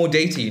join more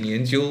data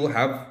unions, you'll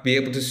be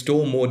able to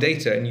store more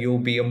data, and you'll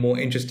be a more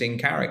interesting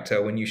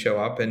character when you show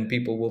up, and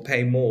people will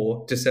pay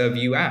more to serve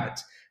you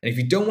ads. And if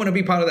you don't want to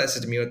be part of that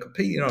system, you're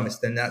completely anonymous,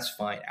 then that's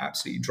fine.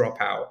 Absolutely drop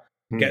out.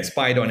 Get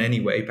spied on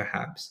anyway,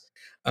 perhaps.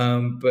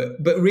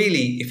 But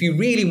really, if you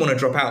really want to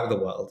drop out of the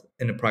world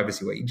in a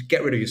privacy way, you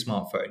get rid of your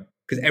smartphone,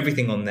 because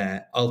everything on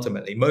there,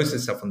 ultimately, most of the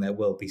stuff on there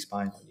will be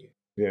spying on you.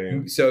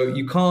 Yeah. So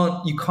you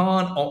can't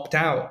opt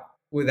out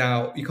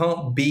you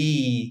can't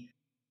be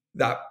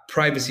that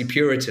privacy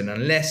Puritan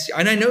unless,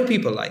 and I know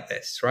people like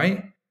this,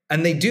 right?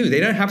 And they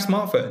don't have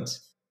smartphones,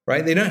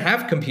 right? They don't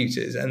have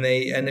computers, and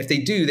if they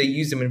do, they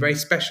use them in very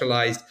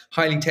specialized,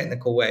 highly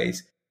technical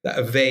ways that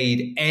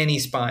evade any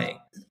spying.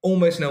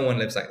 Almost no one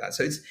lives like that.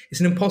 So it's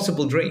an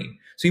impossible dream.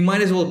 So you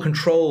might as well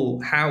control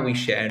how we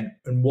share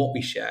and what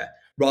we share,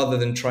 rather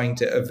than trying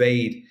to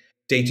evade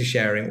data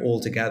sharing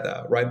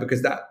altogether, right?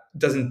 Because that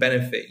doesn't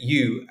benefit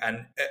you,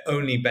 and it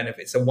only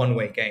benefits a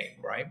one-way game,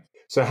 right?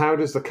 So how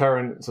does the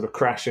current sort of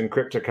crash in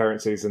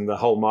cryptocurrencies and the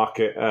whole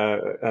market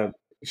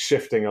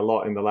shifting a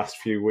lot in the last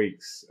few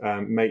weeks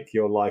make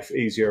your life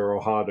easier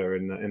or harder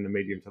in the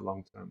medium to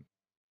long term?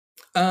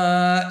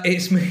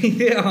 It's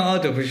made it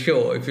harder for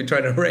sure if you're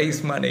trying to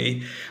raise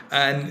money,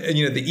 and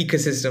the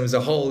ecosystem as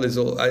a whole is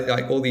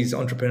all these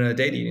entrepreneur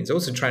data unions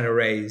also trying to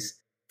raise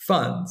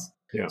funds.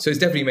 Yeah. So it's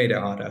definitely made it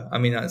harder. I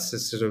mean, that's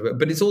just sort of,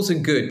 but it's also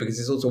good because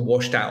it's also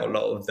washed out a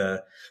lot of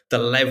the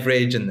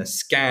leverage and the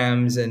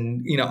scams.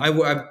 And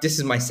this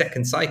is my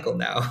second cycle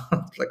now,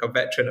 like a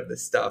veteran of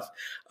this stuff.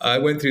 I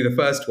went through the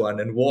first one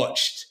and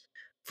watched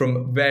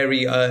from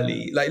very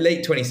early, like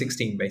late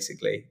 2016,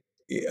 basically.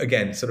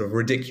 Again, sort of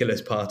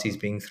ridiculous parties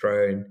being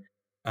thrown,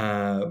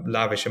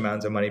 lavish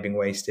amounts of money being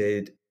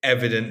wasted,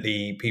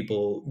 evidently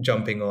people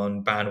jumping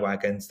on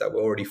bandwagons that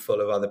were already full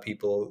of other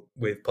people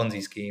with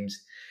Ponzi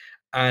schemes.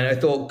 And I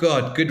thought,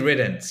 God, good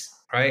riddance,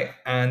 right?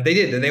 And they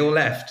did, and they all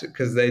left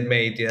because they'd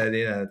made,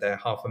 their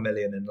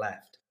 $500,000 and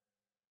left.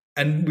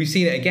 And we've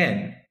seen it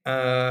again.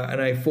 And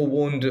I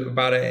forewarned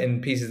about it in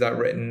pieces that I've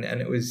written,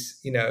 and it was,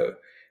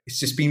 It's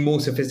just been more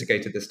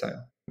sophisticated this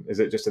time. Is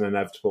it just an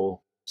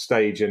inevitable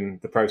stage in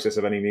the process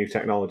of any new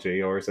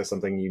technology, or is there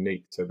something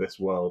unique to this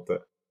world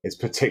that is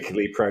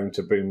particularly prone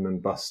to boom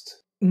and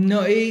bust?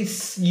 No,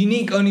 it's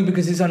unique only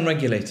because it's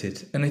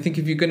unregulated. And I think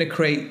if you're going to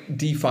create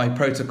DeFi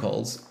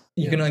protocols,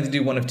 you can either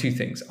do one of two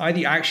things. Either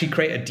you actually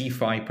create a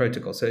DeFi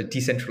protocol, so a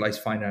decentralized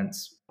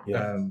finance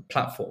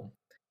platform,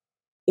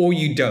 or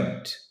you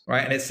don't,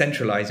 right? And it's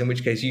centralized, in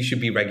which case you should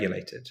be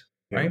regulated,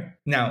 right?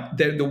 Now,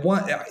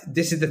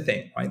 this is the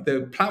thing, right?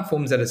 The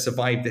platforms that have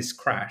survived this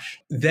crash,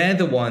 they're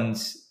the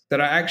ones that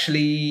are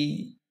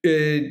actually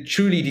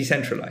truly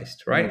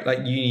decentralized, right? Like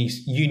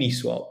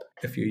Uniswap,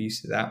 if you're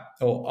used to that,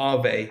 or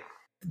Aave.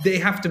 They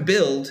have to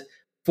build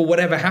for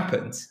whatever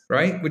happens,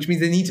 right? Which means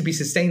they need to be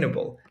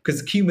sustainable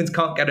because humans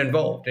can't get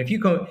involved. And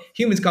if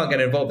humans can't get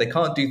involved, they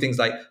can't do things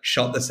like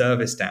shut the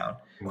service down,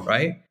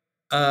 right?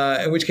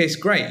 In which case,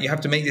 great, you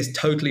have to make this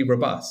totally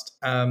robust,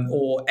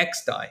 or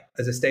XDAI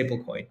as a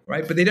stable coin,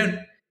 right? But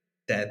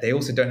they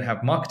also don't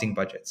have marketing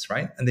budgets,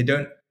 right? And they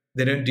don't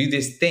do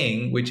this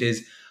thing, which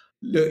is,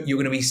 look, you're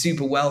going to be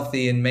super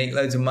wealthy and make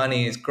loads of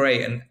money. It's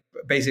great. And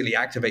basically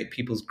activate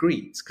people's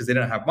greeds because they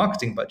don't have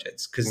marketing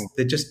budgets because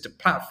they're just a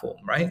platform,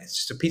 right? It's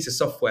just a piece of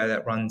software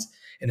that runs,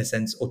 in a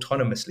sense,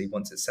 autonomously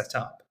once it's set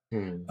up,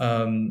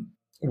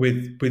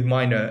 with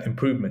minor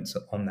improvements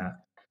on that.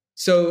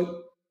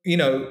 So,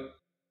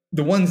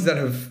 the ones that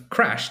have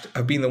crashed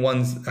have been the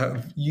ones that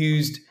have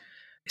used.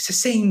 It's the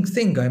same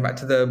thing going back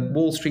to the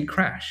Wall Street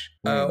crash,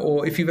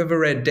 or if you've ever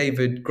read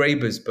David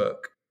Graeber's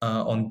book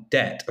on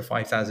debt, A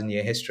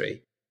 5,000-Year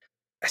History,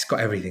 it's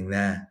got everything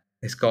there.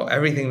 It's got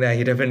everything there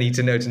you'd ever need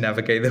to know to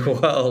navigate the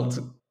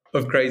world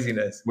of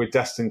craziness. We're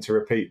destined to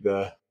repeat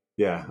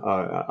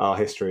our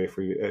history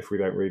if we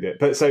don't read it.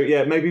 But so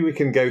maybe we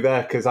can go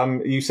there because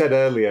you said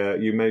earlier,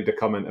 you made a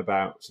comment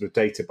about sort of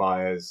data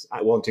buyers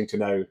wanting to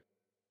know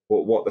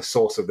what the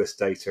source of this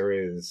data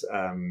is,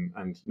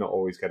 and not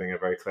always getting a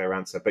very clear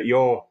answer. But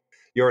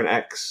you're an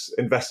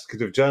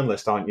ex-investigative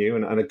journalist, aren't you?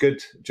 And a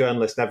good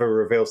journalist never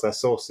reveals their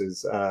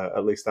sources.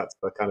 At least that's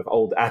the kind of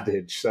old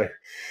adage. So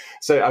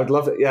I'd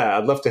love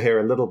to hear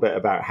a little bit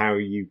about how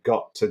you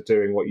got to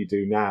doing what you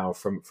do now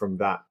from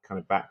that kind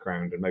of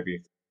background, and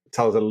maybe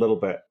tell us a little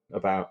bit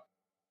about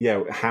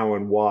how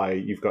and why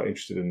you've got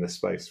interested in this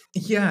space.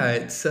 Yeah,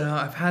 it's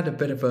I've had a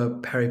bit of a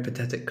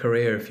peripatetic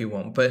career, if you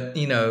want, but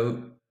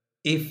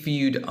if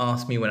you'd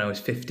asked me when I was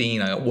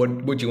 15,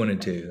 what do you want to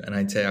do? And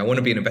I'd say, I want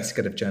to be an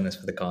investigative journalist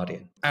for The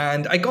Guardian.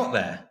 And I got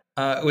there.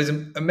 It was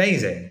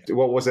amazing.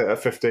 What was it at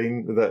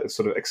 15 that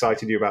sort of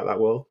excited you about that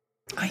world?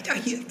 I've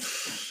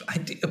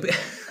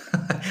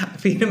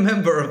been a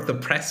member of the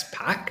Press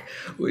Pack,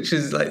 which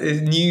is like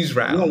this news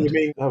round. Yeah, you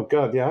mean? Oh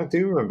God, yeah, I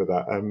do remember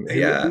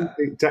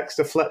that.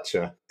 Dexter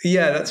Fletcher.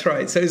 Yeah, that's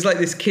right. So it's like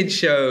this kids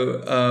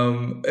show.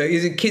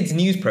 It's a kids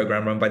news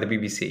program run by the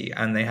BBC,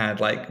 and they had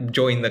like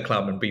join the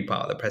club and be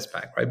part of the Press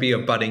Pack, right? Be a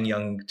budding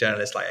young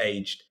journalist, like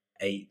aged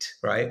 8,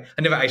 right?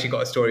 I never actually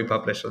got a story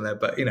published on there,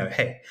 but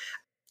hey.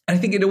 And I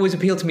think it always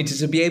appealed to me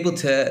to be able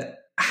to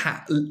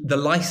have the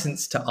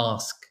license to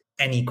ask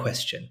any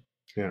question.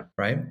 Yeah.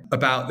 Right.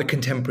 About the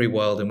contemporary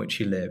world in which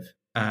you live,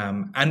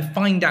 and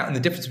find out. And the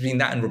difference between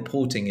that and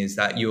reporting is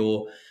that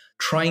you're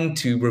trying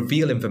to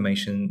reveal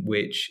information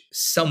which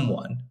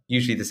someone,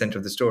 usually the center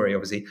of the story,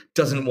 obviously,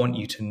 doesn't want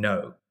you to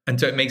know. And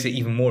so it makes it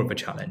even more of a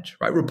challenge,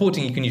 right?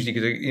 Reporting, you can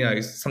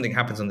usually, something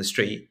happens on the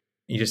street,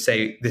 you just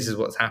say, this is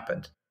what's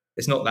happened.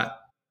 It's not that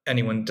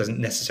anyone doesn't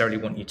necessarily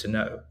want you to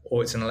know,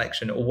 or it's an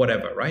election or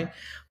whatever, right?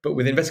 But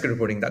with investigative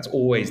reporting, that's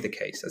always the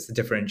case. That's the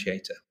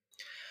differentiator.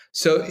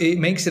 So it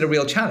makes it a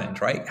real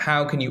challenge, right?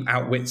 How can you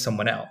outwit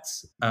someone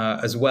else,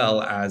 as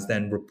well as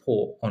then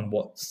report on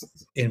what's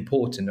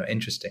important or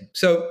interesting?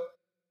 So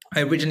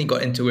I originally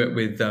got into it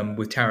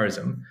with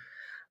terrorism,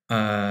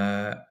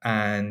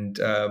 and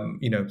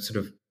sort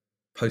of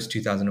post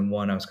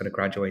 2001, I was kind of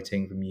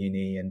graduating from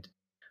uni, and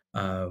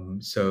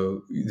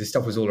so this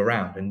stuff was all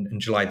around.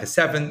 And July the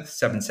 7th,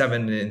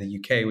 7/7 in the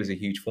UK was a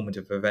huge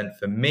formative event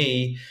for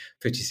me.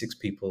 56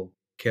 people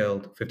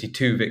killed,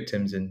 52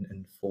 victims,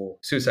 and 4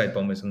 suicide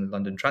bombers on the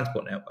London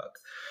Transport Network.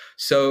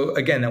 So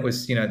again, that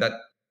was, that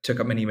took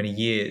up many, many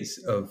years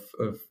of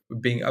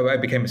being, I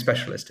became a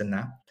specialist in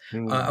that.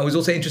 I was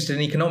also interested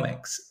in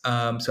economics.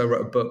 So I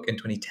wrote a book in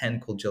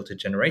 2010 called Jilted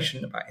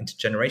Generation about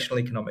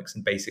intergenerational economics.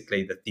 And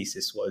basically the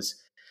thesis was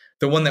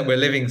the one that we're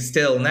living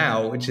still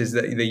now, which is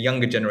that the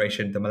younger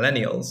generation, the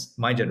millennials,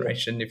 my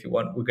generation, if you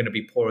want, we're going to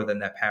be poorer than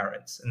their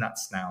parents. And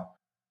that's now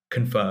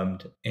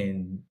confirmed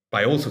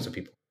by all sorts of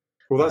people.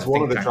 Well, that's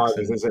one of the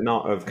drivers, is it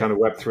not, of kind of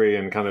Web3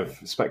 and kind of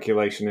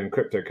speculation in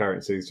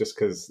cryptocurrencies, just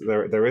because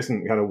there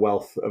isn't kind of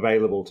wealth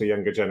available to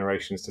younger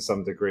generations to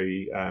some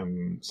degree.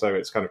 So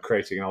it's kind of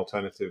creating an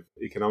alternative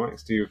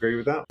economics. Do you agree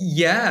with that?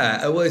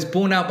 Yeah, well, it's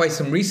borne out by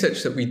some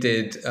research that we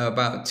did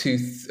about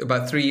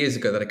 3 years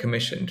ago that I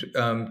commissioned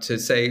to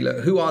say,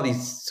 look, who are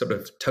these sort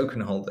of token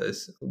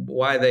holders?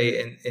 Why are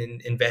they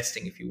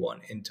investing, if you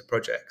want, into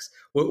projects?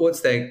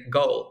 What's their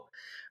goal?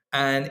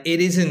 And it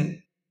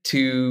isn't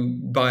to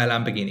buy a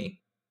Lamborghini.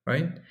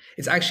 Right?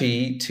 It's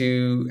actually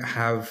to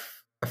have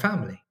a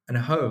family and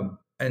a home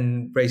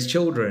and raise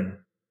children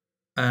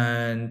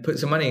and put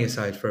some money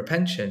aside for a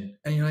pension.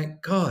 And you're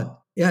like, God,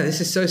 yeah, this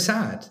is so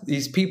sad.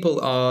 These people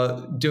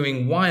are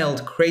doing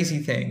wild, crazy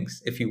things,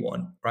 if you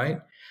want, right?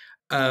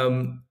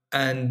 And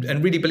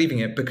really believing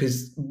it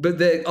but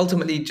they're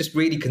ultimately just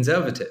really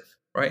conservative,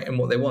 right? And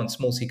what they want,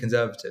 small c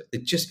conservative. They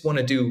just want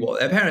to do what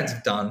their parents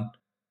have done,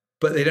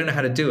 but they don't know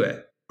how to do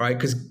it, right?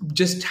 Because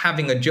just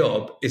having a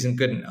job isn't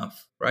good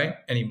enough, right?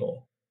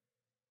 Anymore.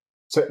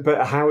 So,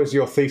 but how is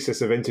your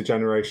thesis of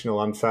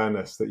intergenerational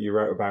unfairness that you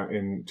wrote about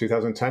in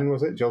 2010,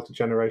 was it, Jilted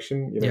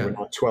Generation? We're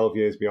now 12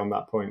 years beyond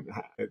that point.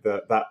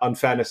 That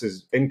unfairness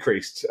has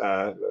increased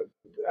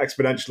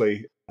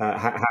exponentially.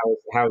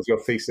 How's your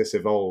thesis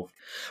evolved?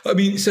 I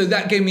mean, so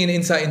that gave me an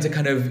insight into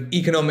kind of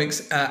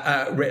economics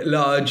writ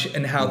large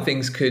and how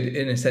things could,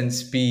 in a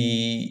sense,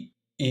 be,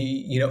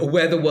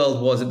 where the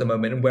world was at the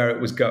moment and where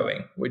it was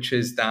going, which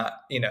is that,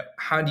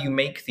 how do you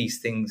make these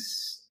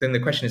things? Then the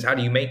question is, how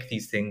do you make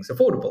these things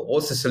affordable?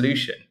 What's the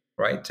solution,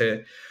 right?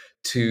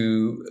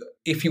 To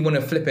if you want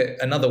to flip it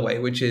another way,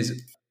 which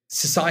is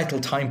societal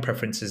time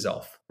preferences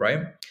off,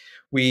 right?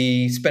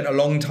 We spent a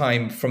long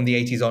time from the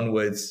 80s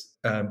onwards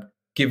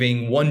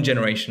giving one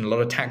generation a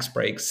lot of tax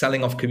breaks,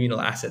 selling off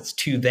communal assets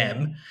to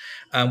them.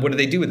 What do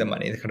they do with the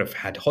money? They kind of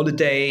had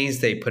holidays,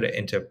 they put it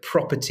into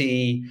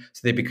property,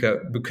 so they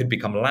could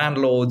become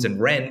landlords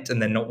and rent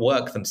and then not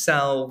work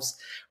themselves,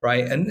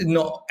 right? And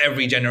not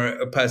every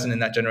person in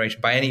that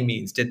generation by any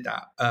means did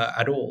that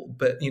at all.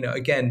 But,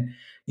 again,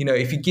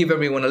 if you give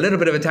everyone a little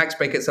bit of a tax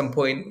break at some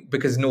point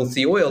because North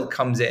Sea oil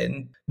comes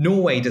in,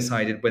 Norway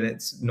decided when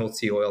it's North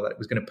Sea oil that it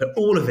was going to put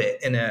all of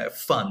it in a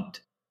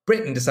fund.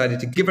 Britain decided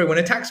to give everyone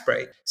a tax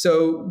break.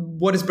 So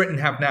what does Britain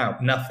have now?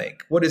 Nothing.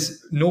 What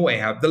does Norway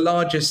have? The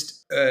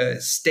largest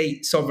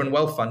state sovereign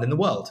wealth fund in the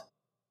world.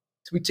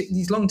 So we take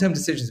these long-term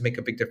decisions make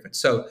a big difference.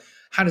 So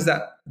how does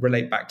that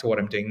relate back to what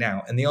I'm doing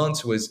now? And the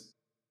answer was,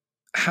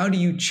 how do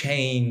you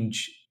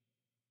change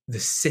the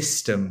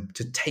system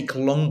to take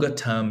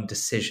longer-term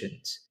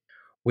decisions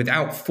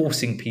without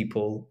forcing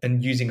people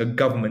and using a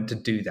government to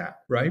do that,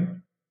 right?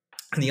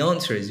 And the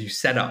answer is you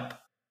set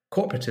up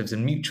cooperatives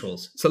and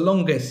mutuals.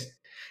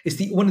 It's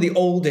one of the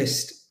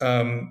oldest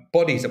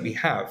bodies that we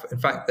have. In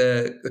fact,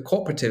 the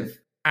Cooperative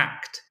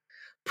Act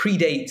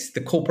predates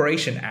the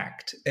Corporation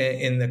Act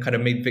in the kind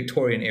of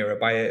mid-Victorian era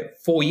by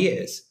 4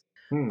 years.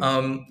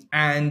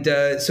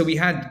 So we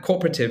had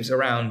cooperatives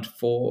around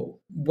for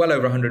well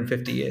over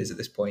 150 years at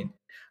this point.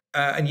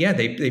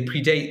 They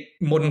predate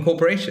modern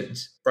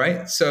corporations,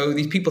 right? So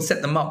these people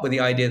set them up with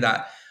the idea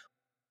that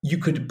you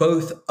could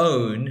both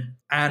own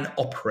and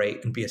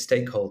operate and be a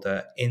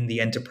stakeholder in the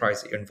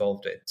enterprise that you're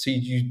involved in. So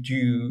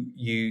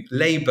you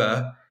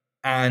labor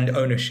and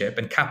ownership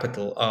and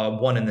capital are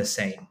one and the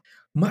same.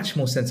 Much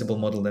more sensible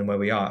model than where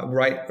we are.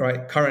 Right.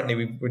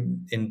 Currently,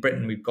 in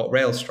Britain, we've got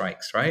rail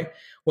strikes, right?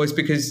 Well, it's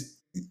because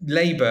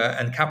labor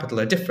and capital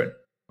are different,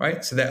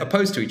 right? So they're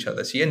opposed to each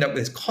other. So you end up with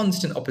this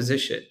constant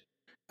opposition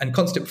and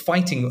constant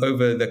fighting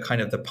over the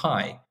kind of the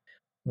pie.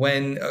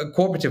 When a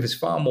cooperative is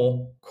far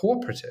more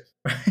cooperative,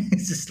 right?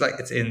 It's just like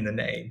it's in the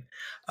name.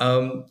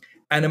 And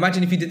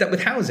imagine if you did that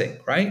with housing,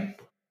 right?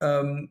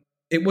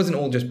 It wasn't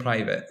all just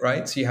private,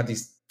 right? So you have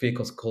these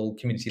vehicles called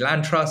community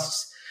land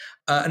trusts.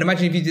 And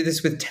imagine if you did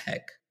this with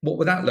tech. What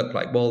would that look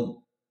like?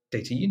 Well,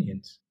 data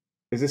unions.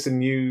 Is this a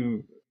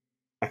new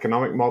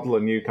economic model,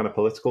 a new kind of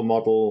political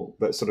model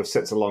that sort of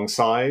sits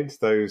alongside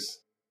those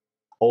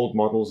old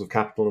models of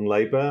capital and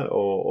labor,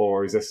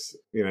 or is this,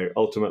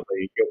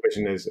 ultimately your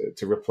vision is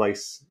to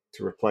replace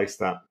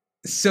that?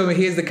 So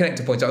here's the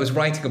connector point. I was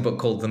writing a book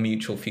called The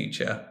Mutual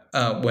Future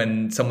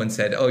when someone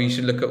said, "Oh, you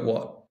should look at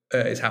what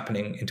is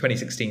happening in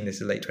 2016."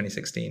 This is late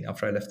 2016,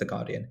 after I left The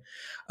Guardian.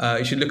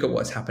 You should look at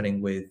what's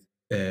happening with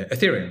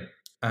Ethereum.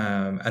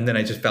 And then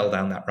I just fell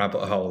down that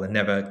rabbit hole and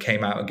never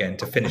came out again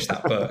to finish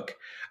that book.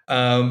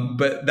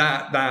 But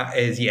that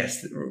is,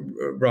 yes,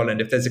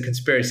 Roland, if there's a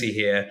conspiracy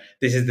here,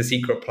 this is the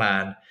secret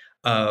plan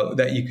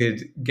that you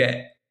could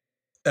get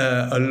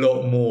a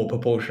lot more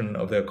proportion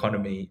of the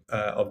economy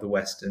of the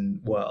Western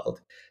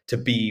world to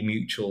be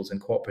mutuals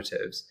and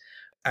cooperatives.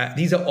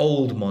 These are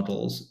old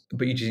models,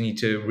 but you just need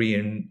to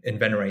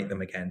reinvigorate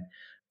them again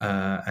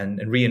and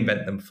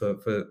reinvent them for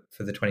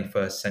the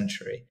 21st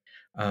century.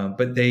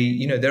 But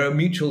there are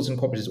mutuals and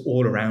cooperatives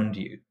all around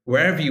you.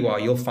 Wherever you are,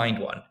 you'll find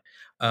one.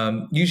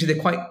 Usually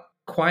they're quite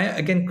quiet,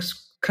 again,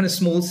 kind of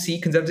small C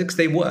conservatives, because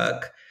they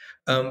work.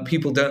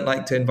 People don't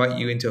like to invite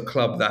you into a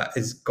club that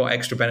has got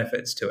extra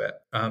benefits to it.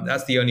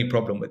 That's the only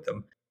problem with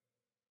them.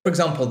 For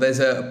example, there's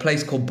a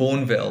place called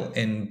Bourneville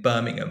in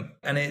Birmingham,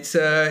 and it's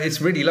a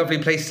really lovely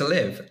place to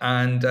live.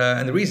 And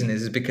the reason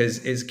is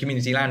because it's a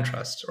community land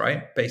trust,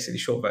 right? Basically,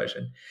 short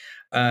version.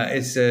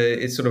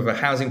 It's sort of a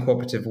housing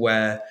cooperative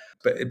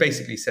but it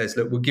basically says,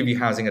 look, we'll give you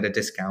housing at a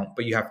discount,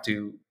 but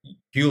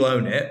you'll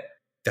own it,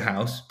 the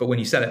house. But when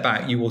you sell it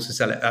back, you also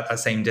sell it at that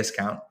same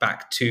discount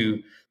back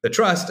to the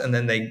trust, and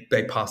then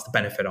they pass the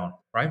benefit on,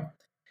 right?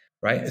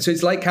 Right. So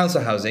it's like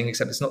council housing,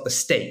 except it's not the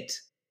state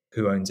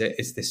who owns it.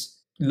 It's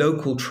this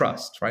local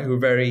trust, right? Who are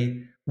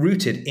very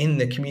rooted in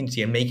the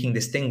community and making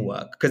this thing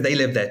work because they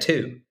live there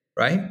too,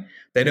 right?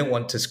 They don't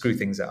want to screw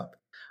things up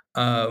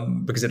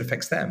because it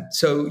affects them.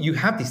 So you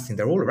have these things,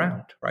 they're all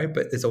around, right?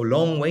 But there's a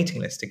long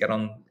waiting list to get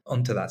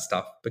onto that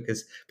stuff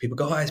because people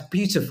go, oh, it's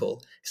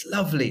beautiful, it's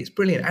lovely, it's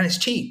brilliant, and it's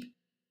cheap,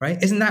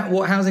 right? Isn't that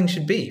what housing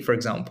should be, for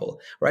example,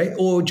 right?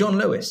 Or John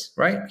Lewis,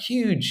 right?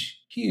 Huge,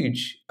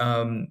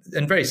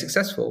 and very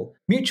successful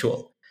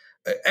mutual.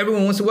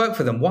 Everyone wants to work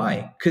for them.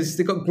 Why? Because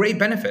they've got great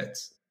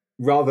benefits.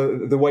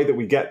 Rather, the way that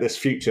we get this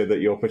future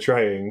that you're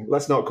portraying,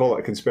 let's not call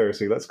it a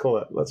conspiracy. Let's call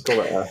it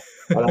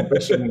an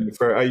ambition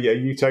for a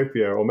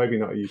utopia, or maybe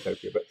not a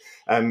utopia, but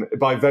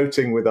by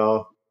voting with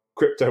our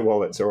crypto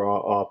wallets or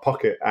our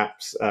pocket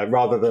apps,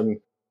 rather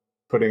than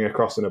putting a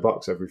cross in a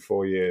box every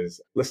 4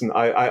 years. Listen,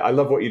 I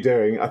love what you're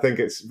doing. I think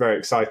it's very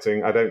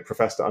exciting. I don't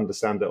profess to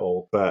understand it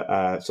all,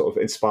 but sort of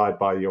inspired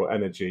by your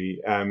energy.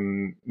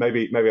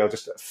 Maybe I'll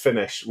just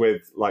finish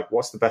with, like,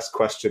 what's the best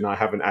question I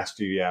haven't asked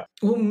you yet?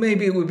 Well,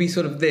 maybe it would be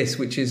sort of this,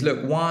 which is,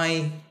 look,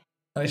 why...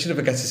 I should have,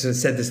 I guess, sort of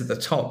said this at the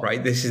top,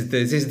 right? This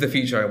is the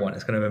future I want.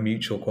 It's kind of a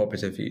mutual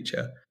cooperative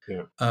future.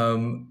 Yeah.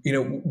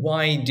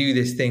 Why do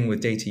this thing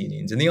with data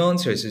unions? And the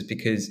answer is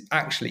because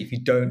actually, if you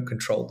don't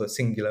control the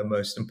singular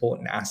most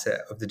important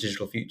asset of the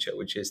digital future,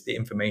 which is the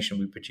information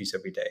we produce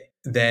every day,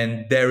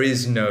 then there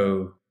is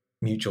no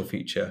mutual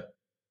future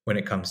when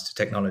it comes to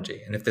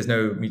technology. And if there's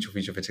no mutual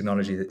future for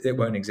technology, it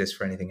won't exist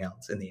for anything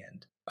else in the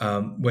end.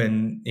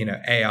 When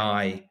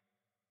AI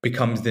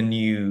becomes the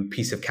new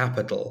piece of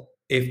capital,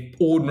 if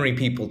ordinary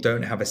people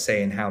don't have a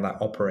say in how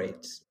that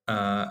operates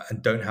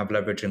and don't have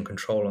leverage and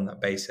control on that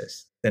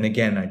basis, then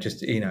again,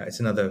 it's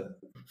another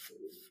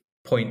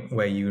point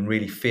where you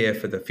really fear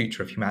for the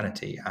future of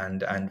humanity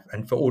and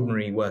for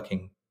ordinary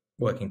working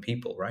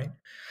people, right?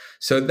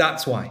 So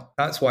that's why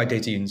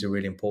data unions are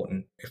really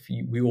important.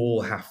 We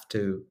all have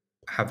to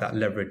have that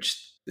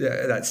leverage,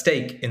 that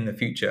stake in the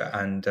future,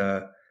 and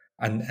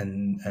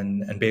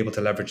be able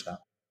to leverage that.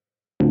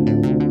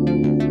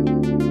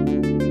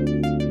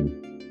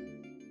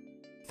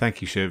 Thank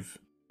you, Shiv.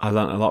 I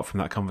learnt a lot from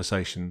that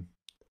conversation.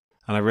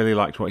 And I really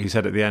liked what he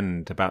said at the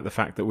end about the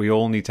fact that we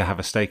all need to have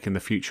a stake in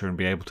the future and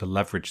be able to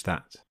leverage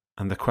that.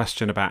 And the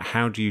question about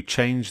how do you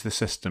change the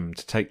system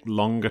to take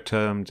longer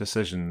term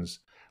decisions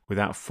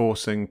without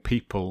forcing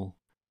people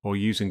or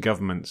using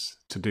governments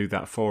to do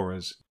that for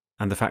us.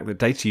 And the fact that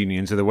data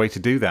unions are the way to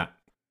do that.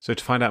 So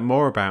to find out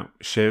more about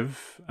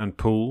Shiv and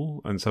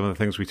Pool and some of the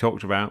things we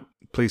talked about,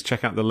 please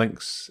check out the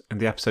links in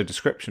the episode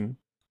description.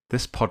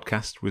 This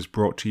podcast was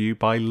brought to you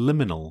by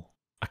Liminal,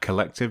 a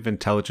collective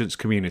intelligence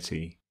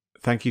community.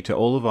 Thank you to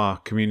all of our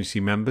community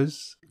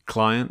members,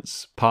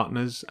 clients,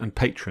 partners, and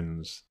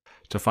patrons.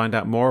 To find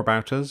out more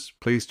about us,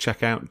 please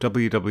check out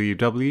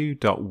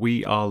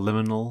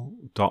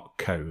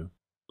www.weareliminal.co.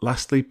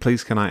 Lastly,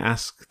 please can I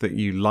ask that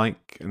you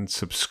like and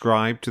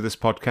subscribe to this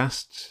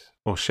podcast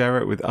or share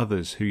it with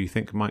others who you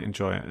think might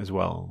enjoy it as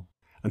well.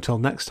 Until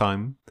next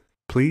time,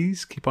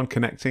 please keep on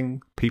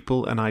connecting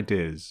people and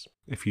ideas.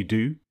 If you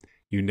do,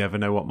 you never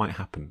know what might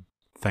happen.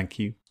 Thank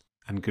you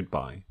and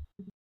goodbye.